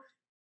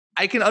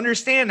 I can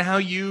understand how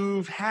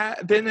you've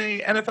been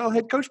an NFL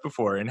head coach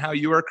before and how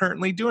you are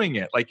currently doing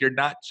it. Like, you're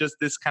not just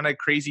this kind of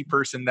crazy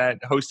person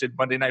that hosted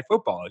Monday Night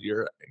Football.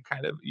 You're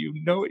kind of,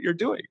 what you're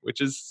doing,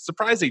 which is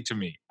surprising to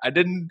me. I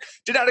did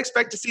not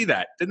expect to see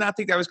that. Did not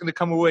think I was going to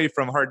come away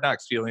from Hard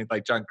Knocks feeling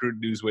like Jon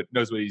Gruden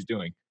knows what he's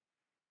doing.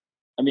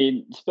 I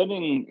mean,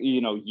 spending,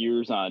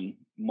 years on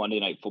Monday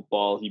Night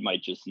Football, he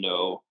might just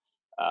know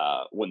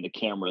when the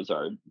cameras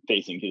are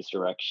facing his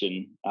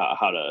direction,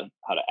 how to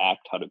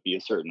act, how to be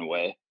a certain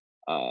way.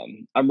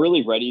 I'm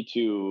really ready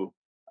to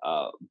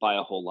buy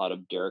a whole lot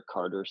of Derek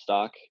Carter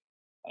stock.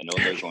 I know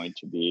they're going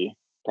to be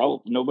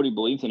probably nobody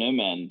believes in him,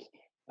 and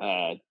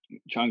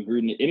Jon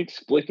Gruden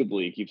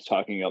inexplicably keeps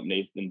talking up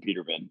Nathan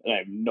Peterman, and I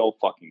have no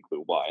fucking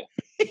clue why.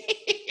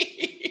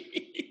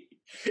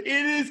 It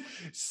is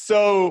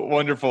so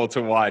wonderful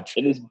to watch.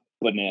 It is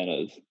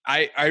bananas.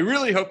 I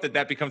really hope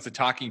that becomes a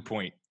talking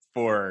point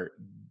for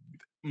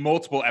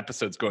multiple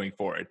episodes going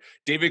forward.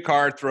 Derek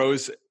Carr,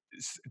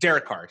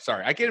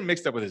 sorry. I get him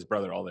mixed up with his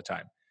brother all the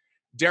time.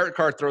 Derek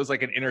Carr throws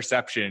like an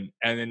interception,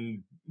 and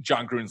then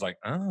John Gruden's like,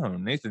 oh,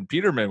 Nathan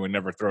Peterman would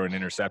never throw an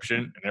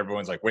interception. And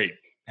everyone's like, wait,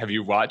 have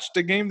you watched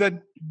a game that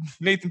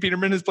Nathan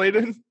Peterman has played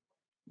in?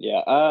 Yeah.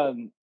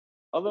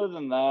 Other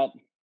than that,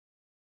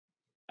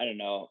 I don't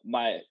know.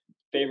 My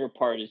favorite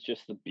part is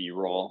just the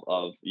B-roll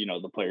of,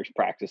 the players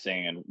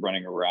practicing and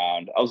running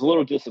around. I was a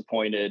little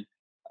disappointed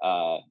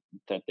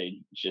that they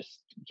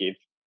just gave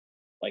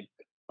like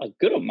a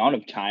good amount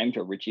of time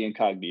to Richie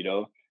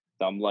Incognito.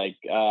 So I'm like,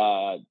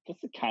 this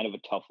is kind of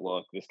a tough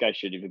look. This guy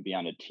shouldn't even be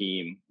on a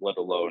team, let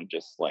alone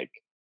just like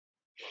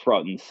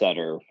front and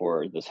center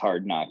for this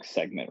Hard Knocks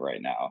segment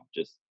right now.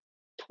 Just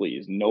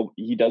please, no,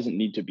 he doesn't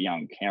need to be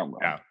on camera.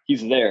 Yeah.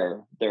 He's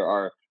there. There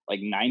are like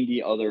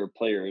 90 other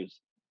players,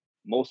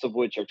 most of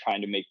which are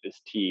trying to make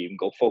this team.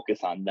 Go focus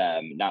on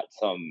them, not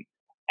some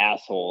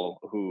asshole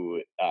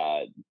who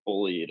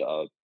bullied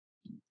a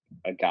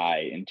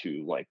guy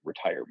into like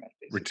retirement,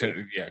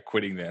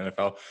 quitting the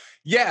NFL.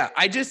 Yeah,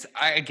 I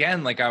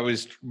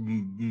was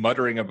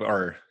muttering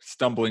or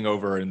stumbling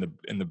over in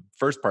the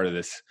first part of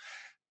this.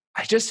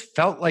 I just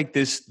felt like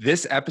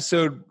this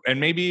episode, and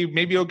maybe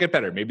it'll get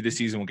better. Maybe the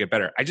season will get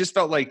better. I just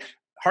felt like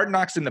Hard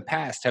Knocks in the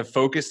past have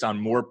focused on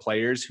more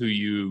players who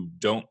you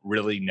don't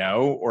really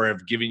know, or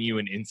have given you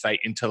an insight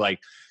into like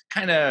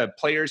kind of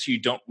players who you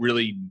don't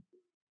really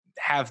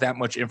have that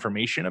much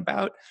information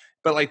about.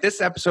 But like this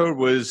episode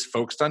was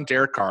focused on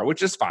Derek Carr,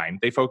 which is fine.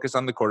 They focus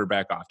on the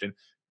quarterback often,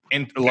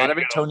 and a lot of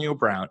Antonio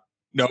Brown.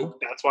 No,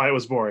 that's why it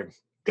was boring.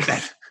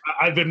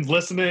 I've been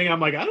listening. I'm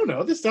like, I don't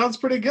know. This sounds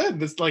pretty good.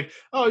 This like,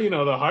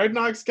 the Hard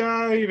Knocks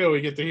guy.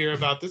 We get to hear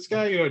about this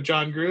guy.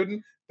 John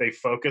Gruden. They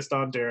focused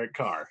on Derek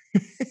Carr.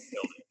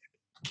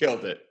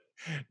 Killed it.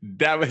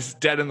 That was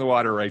dead in the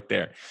water right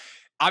there.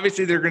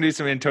 Obviously, they're going to do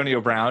some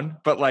Antonio Brown,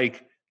 but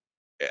like,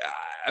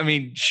 I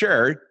mean,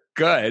 sure.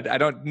 Good. I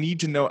don't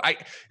need to know. I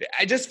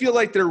just feel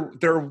like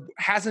there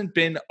hasn't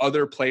been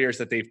other players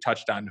that they've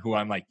touched on who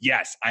I'm like,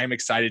 yes, I am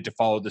excited to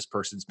follow this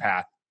person's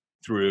path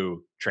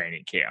through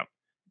training camp.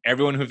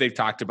 Everyone who they've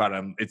talked about,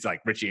 it's like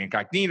Richie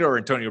Incognito or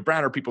Antonio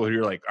Brown, or people who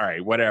are like, all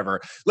right,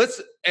 whatever.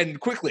 And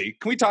quickly,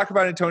 can we talk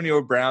about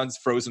Antonio Brown's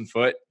frozen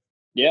foot?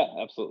 Yeah,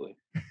 absolutely.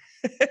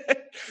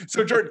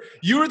 So Jordan,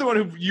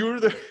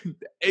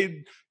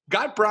 it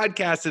got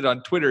broadcasted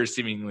on Twitter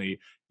seemingly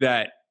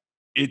that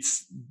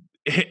it's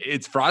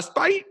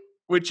frostbite,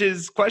 which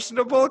is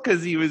questionable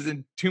because he was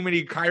in too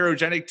many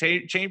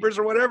cryogenic chambers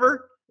or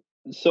whatever.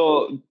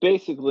 So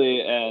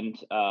basically, and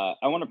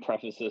I want to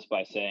preface this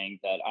by saying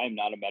that I'm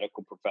not a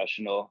medical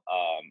professional.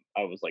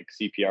 I was like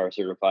CPR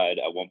certified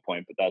at one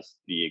point, but that's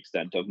the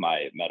extent of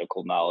my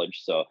medical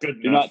knowledge. So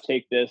do not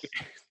take this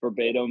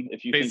verbatim.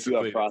 If you think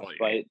you have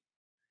frostbite,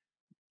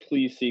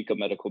 please seek a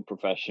medical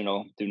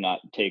professional. Do not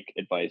take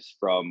advice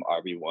from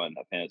RB1,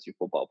 a fantasy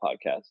football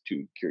podcast,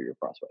 to cure your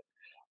frostbite.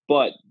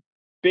 But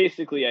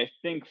basically, I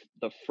think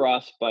the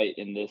frostbite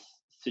in this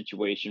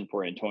situation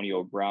for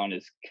Antonio Brown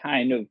is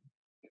kind of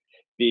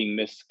being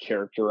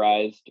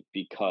mischaracterized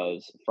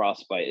because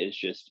frostbite is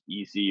just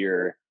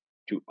easier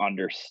to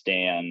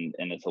understand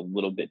and it's a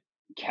little bit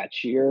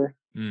catchier.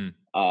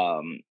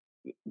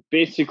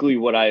 Basically,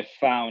 what I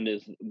found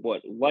is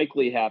what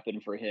likely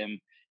happened for him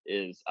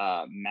is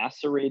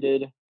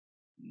macerated,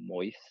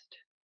 moist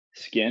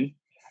skin,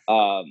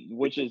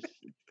 which is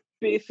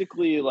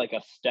basically like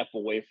a step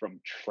away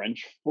from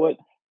trench foot,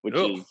 which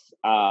is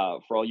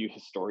for all you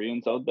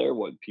historians out there,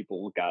 what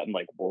people got in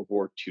like World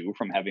War II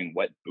from having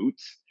wet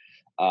boots.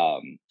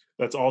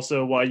 That's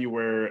also why you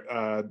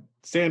wear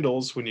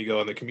sandals when you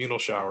go in the communal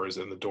showers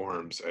in the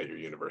dorms at your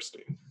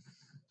university.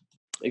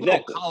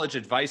 Exactly. College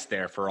advice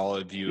there for all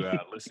of you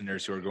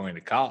listeners who are going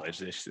to college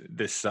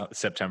this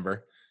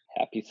September.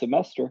 Happy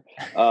semester.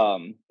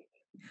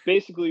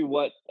 Basically,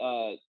 what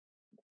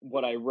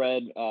I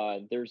read,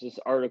 there's this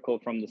article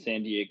from the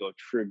San Diego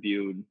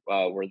Tribune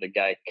where the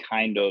guy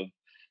kind of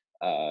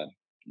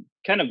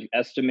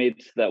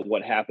estimates that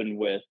what happened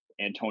with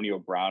Antonio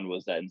Brown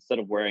was that instead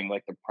of wearing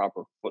like the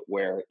proper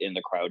footwear in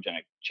the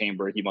cryogenic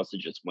chamber, he must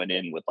have just went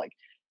in with like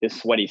his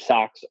sweaty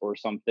socks or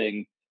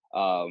something.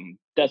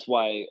 That's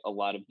why a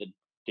lot of the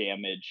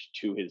damage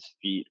to his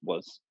feet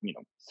was,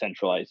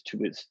 centralized to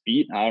his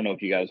feet. I don't know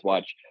if you guys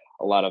watch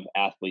a lot of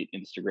athlete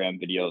Instagram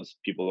videos,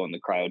 people in the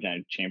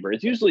cryogenic chamber.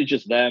 It's usually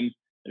just them.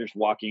 They're just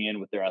walking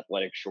in with their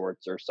athletic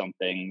shorts or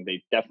something.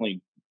 They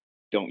definitely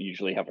don't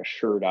usually have a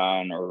shirt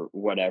on or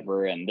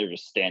whatever. And they're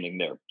just standing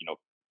there,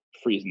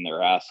 freezing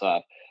their ass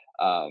off.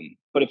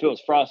 But if it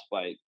was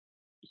frostbite,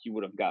 he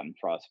would have gotten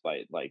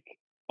frostbite like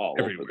all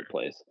over the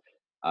place,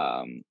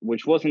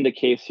 which wasn't the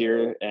case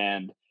here.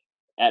 And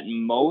at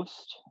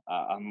most,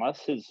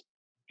 unless his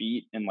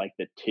feet and like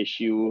the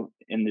tissue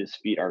in his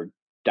feet are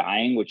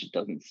dying, which it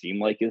doesn't seem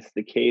like is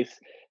the case,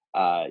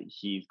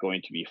 he's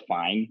going to be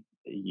fine.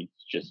 He's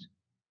just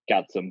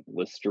got some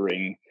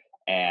blistering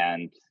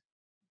and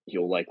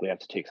he'll likely have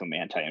to take some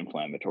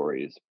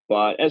anti-inflammatories.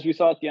 But as we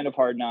saw at the end of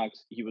Hard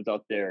Knocks, he was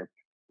out there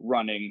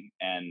running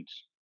and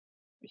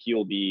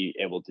he'll be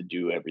able to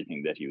do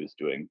everything that he was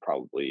doing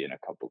probably in a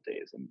couple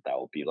days, and that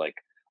will be like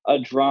a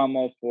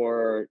drama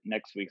for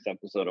next week's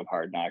episode of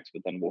Hard Knocks.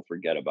 But then we'll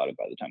forget about it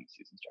by the time the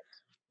season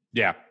starts.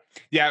 Yeah.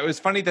 It was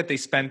funny that they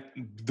spent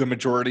the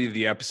majority of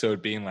the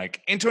episode being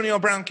like, Antonio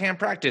Brown can't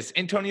practice.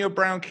 Antonio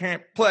Brown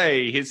can't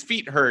play. His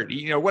feet hurt.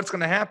 What's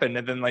going to happen?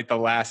 And then like the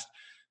last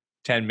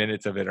 10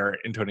 minutes of it are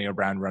Antonio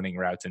Brown running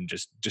routes and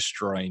just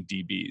destroying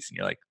DBs. And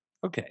you're like,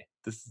 okay,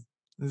 does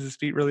his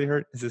feet really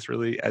hurt? Is this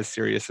really as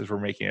serious as we're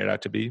making it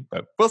out to be?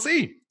 But we'll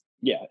see.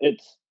 Yeah,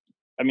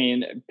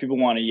 people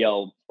want to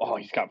yell, oh,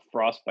 he's got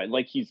frostbite,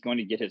 like he's going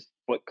to get his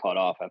foot cut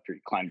off after he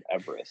climbed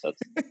Everest.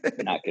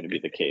 That's not going to be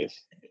the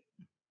case.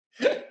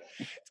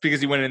 It's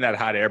because he went in that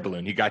hot air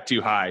balloon. He got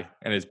too high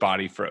and his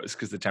body froze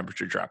because the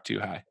temperature dropped too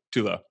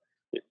low.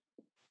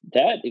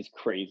 That is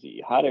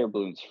crazy. Hot air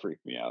balloons freak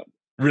me out.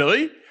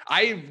 Really?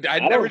 I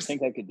never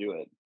think I could do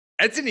it.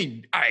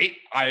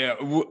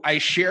 I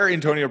share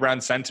Antonio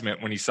Brown's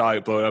sentiment when he saw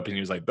it blow up and he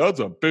was like, that's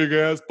a big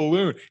ass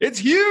balloon. It's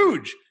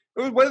huge.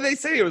 What did they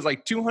say? It was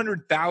like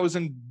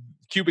 200,000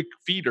 cubic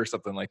feet or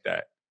something like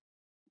that.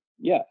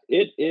 Yeah,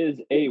 it is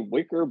a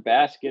wicker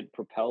basket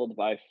propelled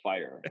by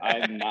fire.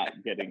 I'm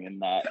not getting in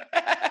that.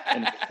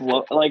 And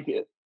like,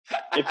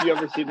 if you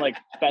ever seen like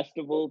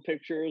festival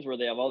pictures where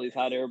they have all these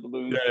hot air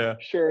balloons,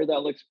 sure, that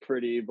looks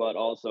pretty, but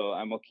also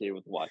I'm okay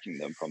with watching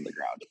them from the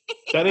ground.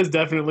 That is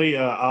definitely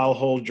I'll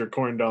hold your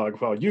corn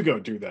dog while you go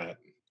do that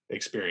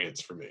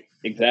experience for me.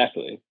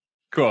 Exactly.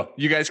 Cool.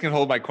 You guys can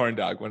hold my corn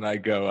dog when I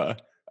go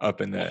up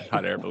in the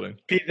hot air balloon.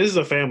 Pete, this is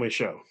a family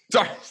show.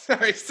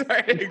 Sorry.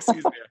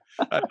 Excuse me.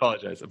 I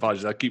apologize.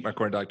 I'll keep my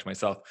corn dog to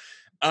myself.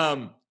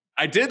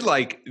 I did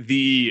like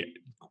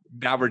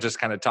now we're just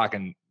kind of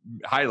talking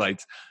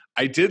highlights.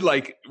 I did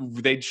like,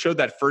 they showed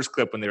that first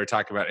clip when they were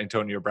talking about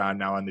Antonio Brown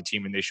now on the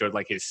team, and they showed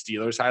like his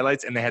Steelers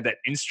highlights, and they had that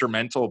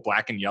instrumental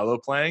black and yellow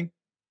playing.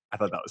 I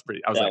thought that was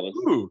pretty,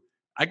 ooh,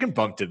 I can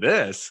bump to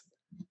this.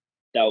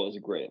 That was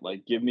great.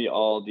 Like, give me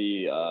all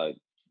the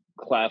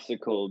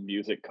classical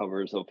music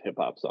covers of hip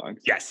hop songs.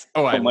 Yes.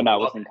 From when I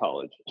was in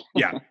college.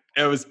 Yeah.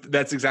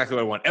 That's exactly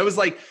what I want. It was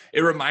like,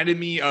 it reminded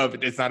me of,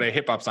 it's not a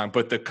hip hop song,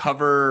 but the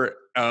cover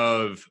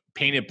of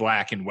Painted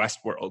Black in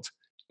Westworld.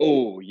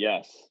 Oh,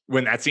 yes.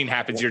 When that scene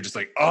happens, you're just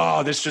like,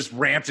 oh, this just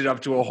ramped it up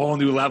to a whole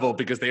new level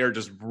because they are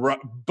just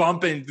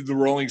bumping the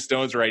Rolling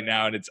Stones right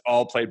now, and it's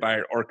all played by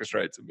an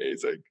orchestra. It's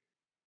amazing.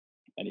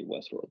 I need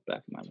Westworld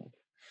back in my life.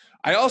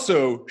 I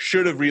also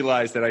should have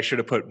realized that I should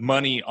have put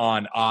money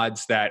on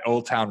odds that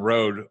Old Town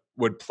Road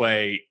would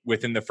play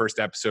within the first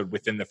episode,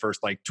 within the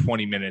first like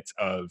 20 minutes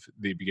of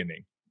the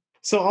beginning.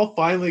 So I'll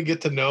finally get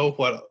to know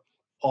what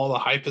all the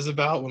hype is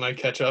about when I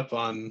catch up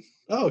on.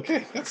 Oh,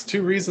 okay. That's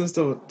 2 reasons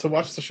to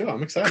watch the show.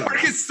 I'm excited.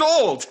 Clark is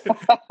sold.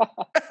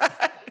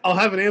 I'll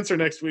have an answer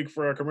next week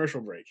for our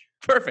commercial break.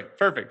 Perfect.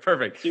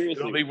 Seriously,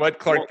 it'll be what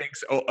Clark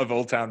thinks of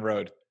Old Town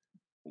Road.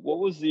 What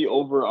was the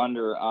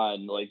over-under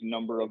on like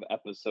number of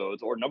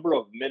episodes or number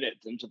of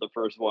minutes into the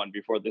first one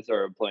before they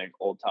started playing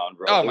Old Town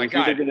Road? Oh my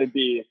God. Either going to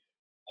be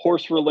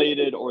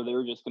horse-related or they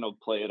were just going to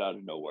play it out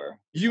of nowhere.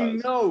 You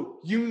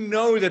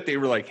know that they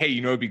were like, hey,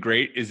 it'd be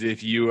great is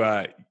if you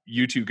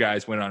two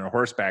guys went on a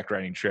horseback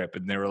riding trip,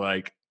 and they were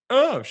like,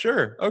 oh,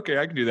 sure. Okay,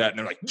 I can do that. And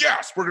they're like,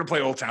 yes, we're going to play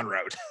Old Town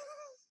Road.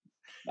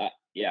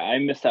 Yeah, I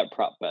missed that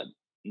prop bet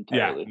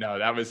entirely. Yeah, no,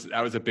 that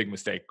was a big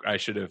mistake.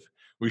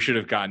 We should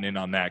have gotten in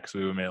on that because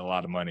we would have made a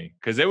lot of money.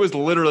 Because it was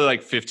literally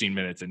like 15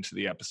 minutes into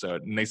the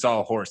episode, and they saw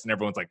a horse, and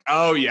everyone's like,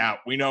 oh, yeah,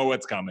 we know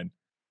what's coming.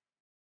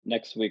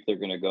 Next week, they're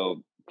going to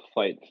go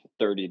fight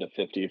 30 to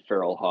 50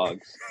 feral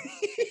hogs.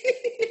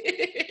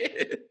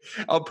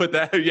 I'll put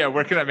that. Yeah,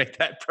 where can I make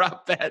that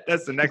prop bet?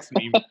 That's the next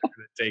meme I'm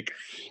going to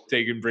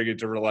take and bring it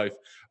to real life.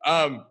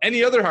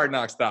 Any other Hard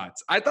Knocks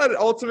thoughts? I thought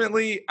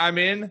ultimately I'm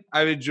in.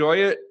 I enjoy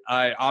it.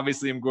 I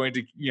obviously am going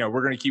to,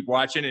 we're going to keep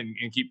watching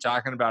and keep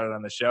talking about it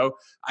on the show.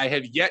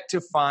 I'm yet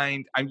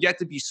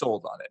to be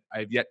sold on it. I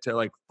have yet to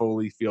like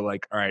fully feel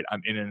like, all right,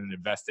 I'm in and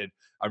invested.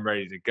 I'm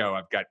ready to go.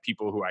 I've got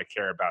people who I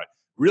care about.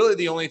 Really,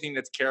 the only thing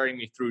that's carrying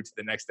me through to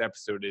the next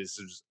episode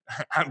is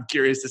I'm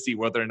curious to see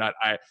whether or not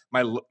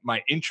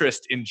my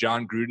interest in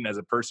John Gruden as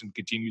a person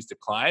continues to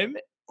climb,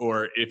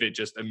 or if it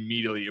just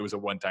immediately it was a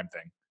one-time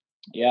thing.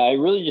 Yeah, I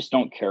really just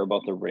don't care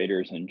about the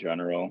Raiders in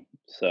general.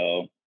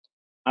 So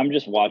I'm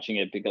just watching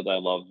it because I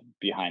love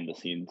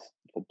behind-the-scenes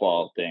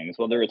football things,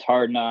 whether it's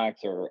Hard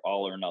Knocks or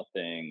All or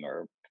Nothing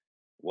or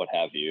what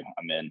have you.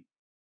 I'm in.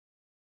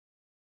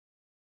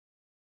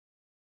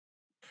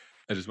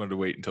 I just wanted to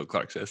wait until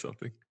Clark says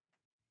something.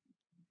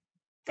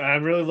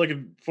 I'm really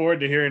looking forward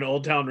to hearing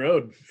Old Town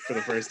Road for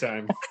the first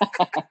time.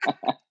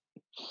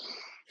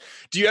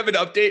 Do you have an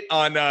update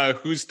on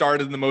who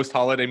starred in the most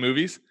holiday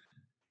movies?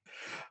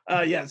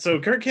 Yeah, so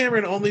Kirk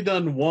Cameron only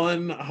done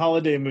one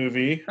holiday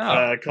movie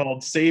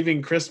called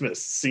Saving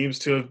Christmas. Seems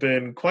to have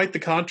been quite the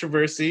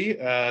controversy.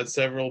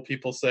 Several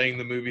people saying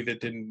the movie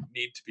that didn't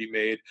need to be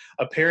made.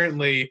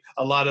 Apparently,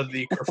 a lot of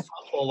the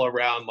kerfuffle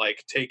around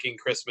like taking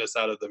Christmas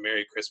out of the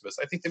Merry Christmas.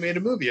 I think they made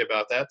a movie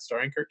about that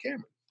starring Kirk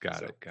Cameron.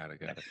 Got it.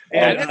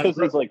 And because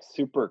he's like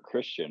super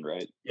Christian,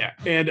 right? Yeah.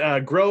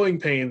 And Growing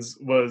Pains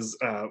was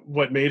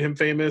what made him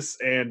famous.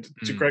 And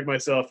to correct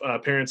myself,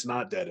 Parents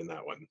Not Dead in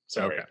that one.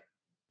 Sorry. Okay.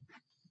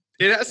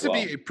 It has to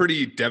be a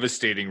pretty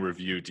devastating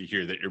review to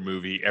hear that your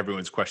movie,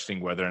 everyone's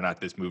questioning whether or not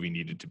this movie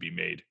needed to be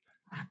made.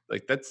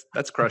 Like that's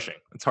crushing.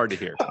 It's hard to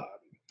hear.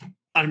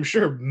 I'm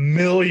sure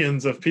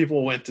millions of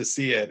people went to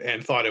see it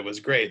and thought it was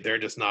great. They're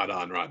just not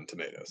on Rotten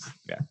Tomatoes.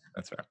 Yeah,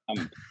 that's fair.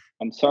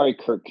 I'm sorry,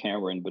 Kirk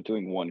Cameron, but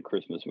doing one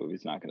Christmas movie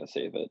is not going to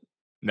save it.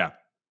 No.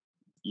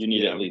 You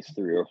need at least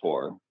 3 or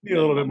 4. Need a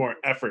little bit more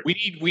effort. We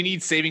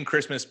need Saving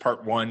Christmas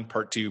Part 1,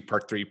 Part 2,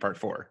 Part 3, Part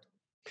 4.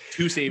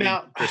 2 Saving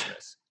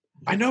Christmas.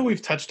 I know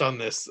we've touched on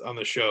this on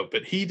the show,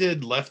 but he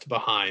did Left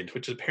Behind,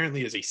 which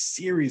apparently is a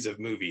series of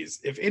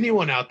movies. If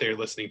anyone out there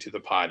listening to the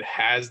pod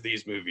has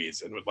these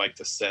movies and would like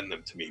to send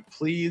them to me,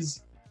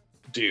 please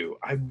do.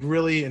 I'm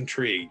really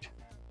intrigued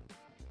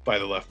by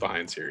the Left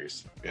Behind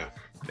series. Yeah.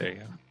 There you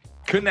go.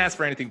 Couldn't ask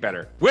for anything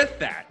better. With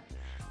that,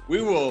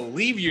 we will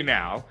leave you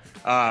now.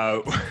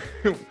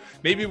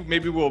 Maybe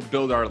we'll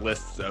build our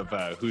lists of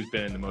who's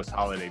been in the most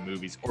holiday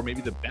movies, or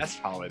maybe the best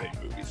holiday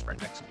movies for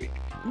next week.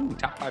 Ooh,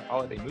 top 5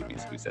 holiday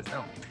movies. Who says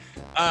no?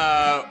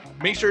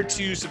 Make sure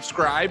to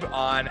subscribe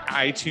on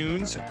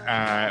iTunes,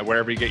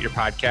 wherever you get your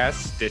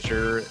podcasts,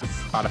 Stitcher,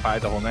 Spotify,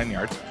 the whole 9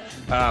 yards.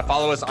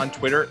 Follow us on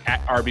Twitter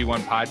at RB1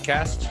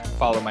 Podcast.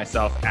 Follow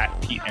myself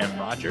at PM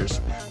Rogers.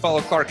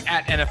 Follow Clark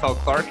at NFL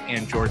Clark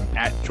and Jordan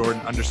at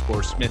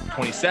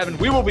Jordan_Smith27.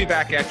 We will be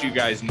back at you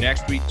guys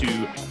next week to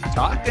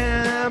talk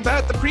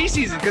about the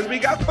preseason, because we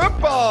got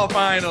football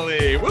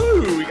finally.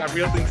 Woo! We got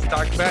real things to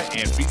talk about,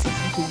 and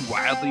preseason to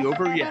wildly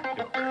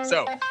overreact over.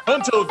 So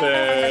until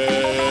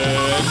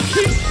then,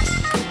 peace.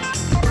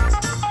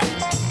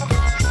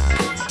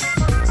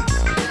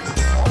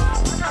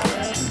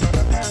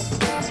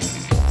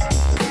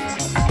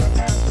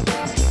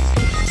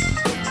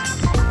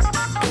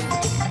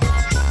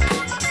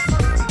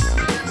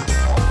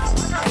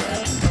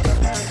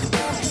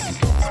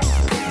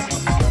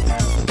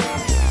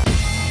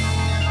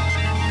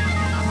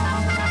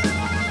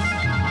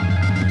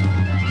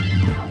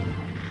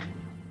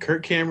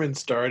 Kirk Cameron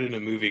starred in a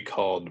movie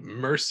called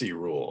Mercy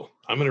Rule.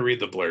 I'm going to read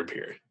the blurb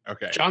here.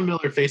 Okay. John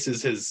Miller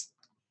faces his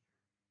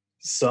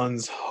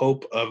son's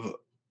hope of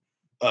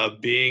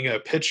being a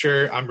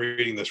pitcher. I'm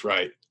reading this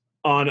right.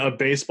 On a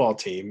baseball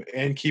team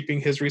and keeping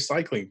his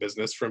recycling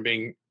business from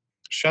being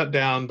shut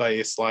down by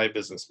a sly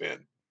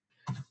businessman.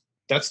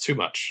 That's too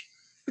much.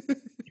 You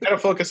got to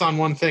focus on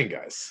one thing,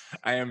 guys.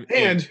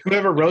 And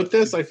whoever wrote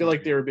this, I feel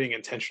like they were being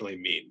intentionally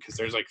mean, because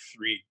there's like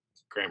 3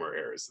 grammar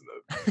errors in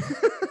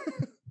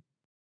the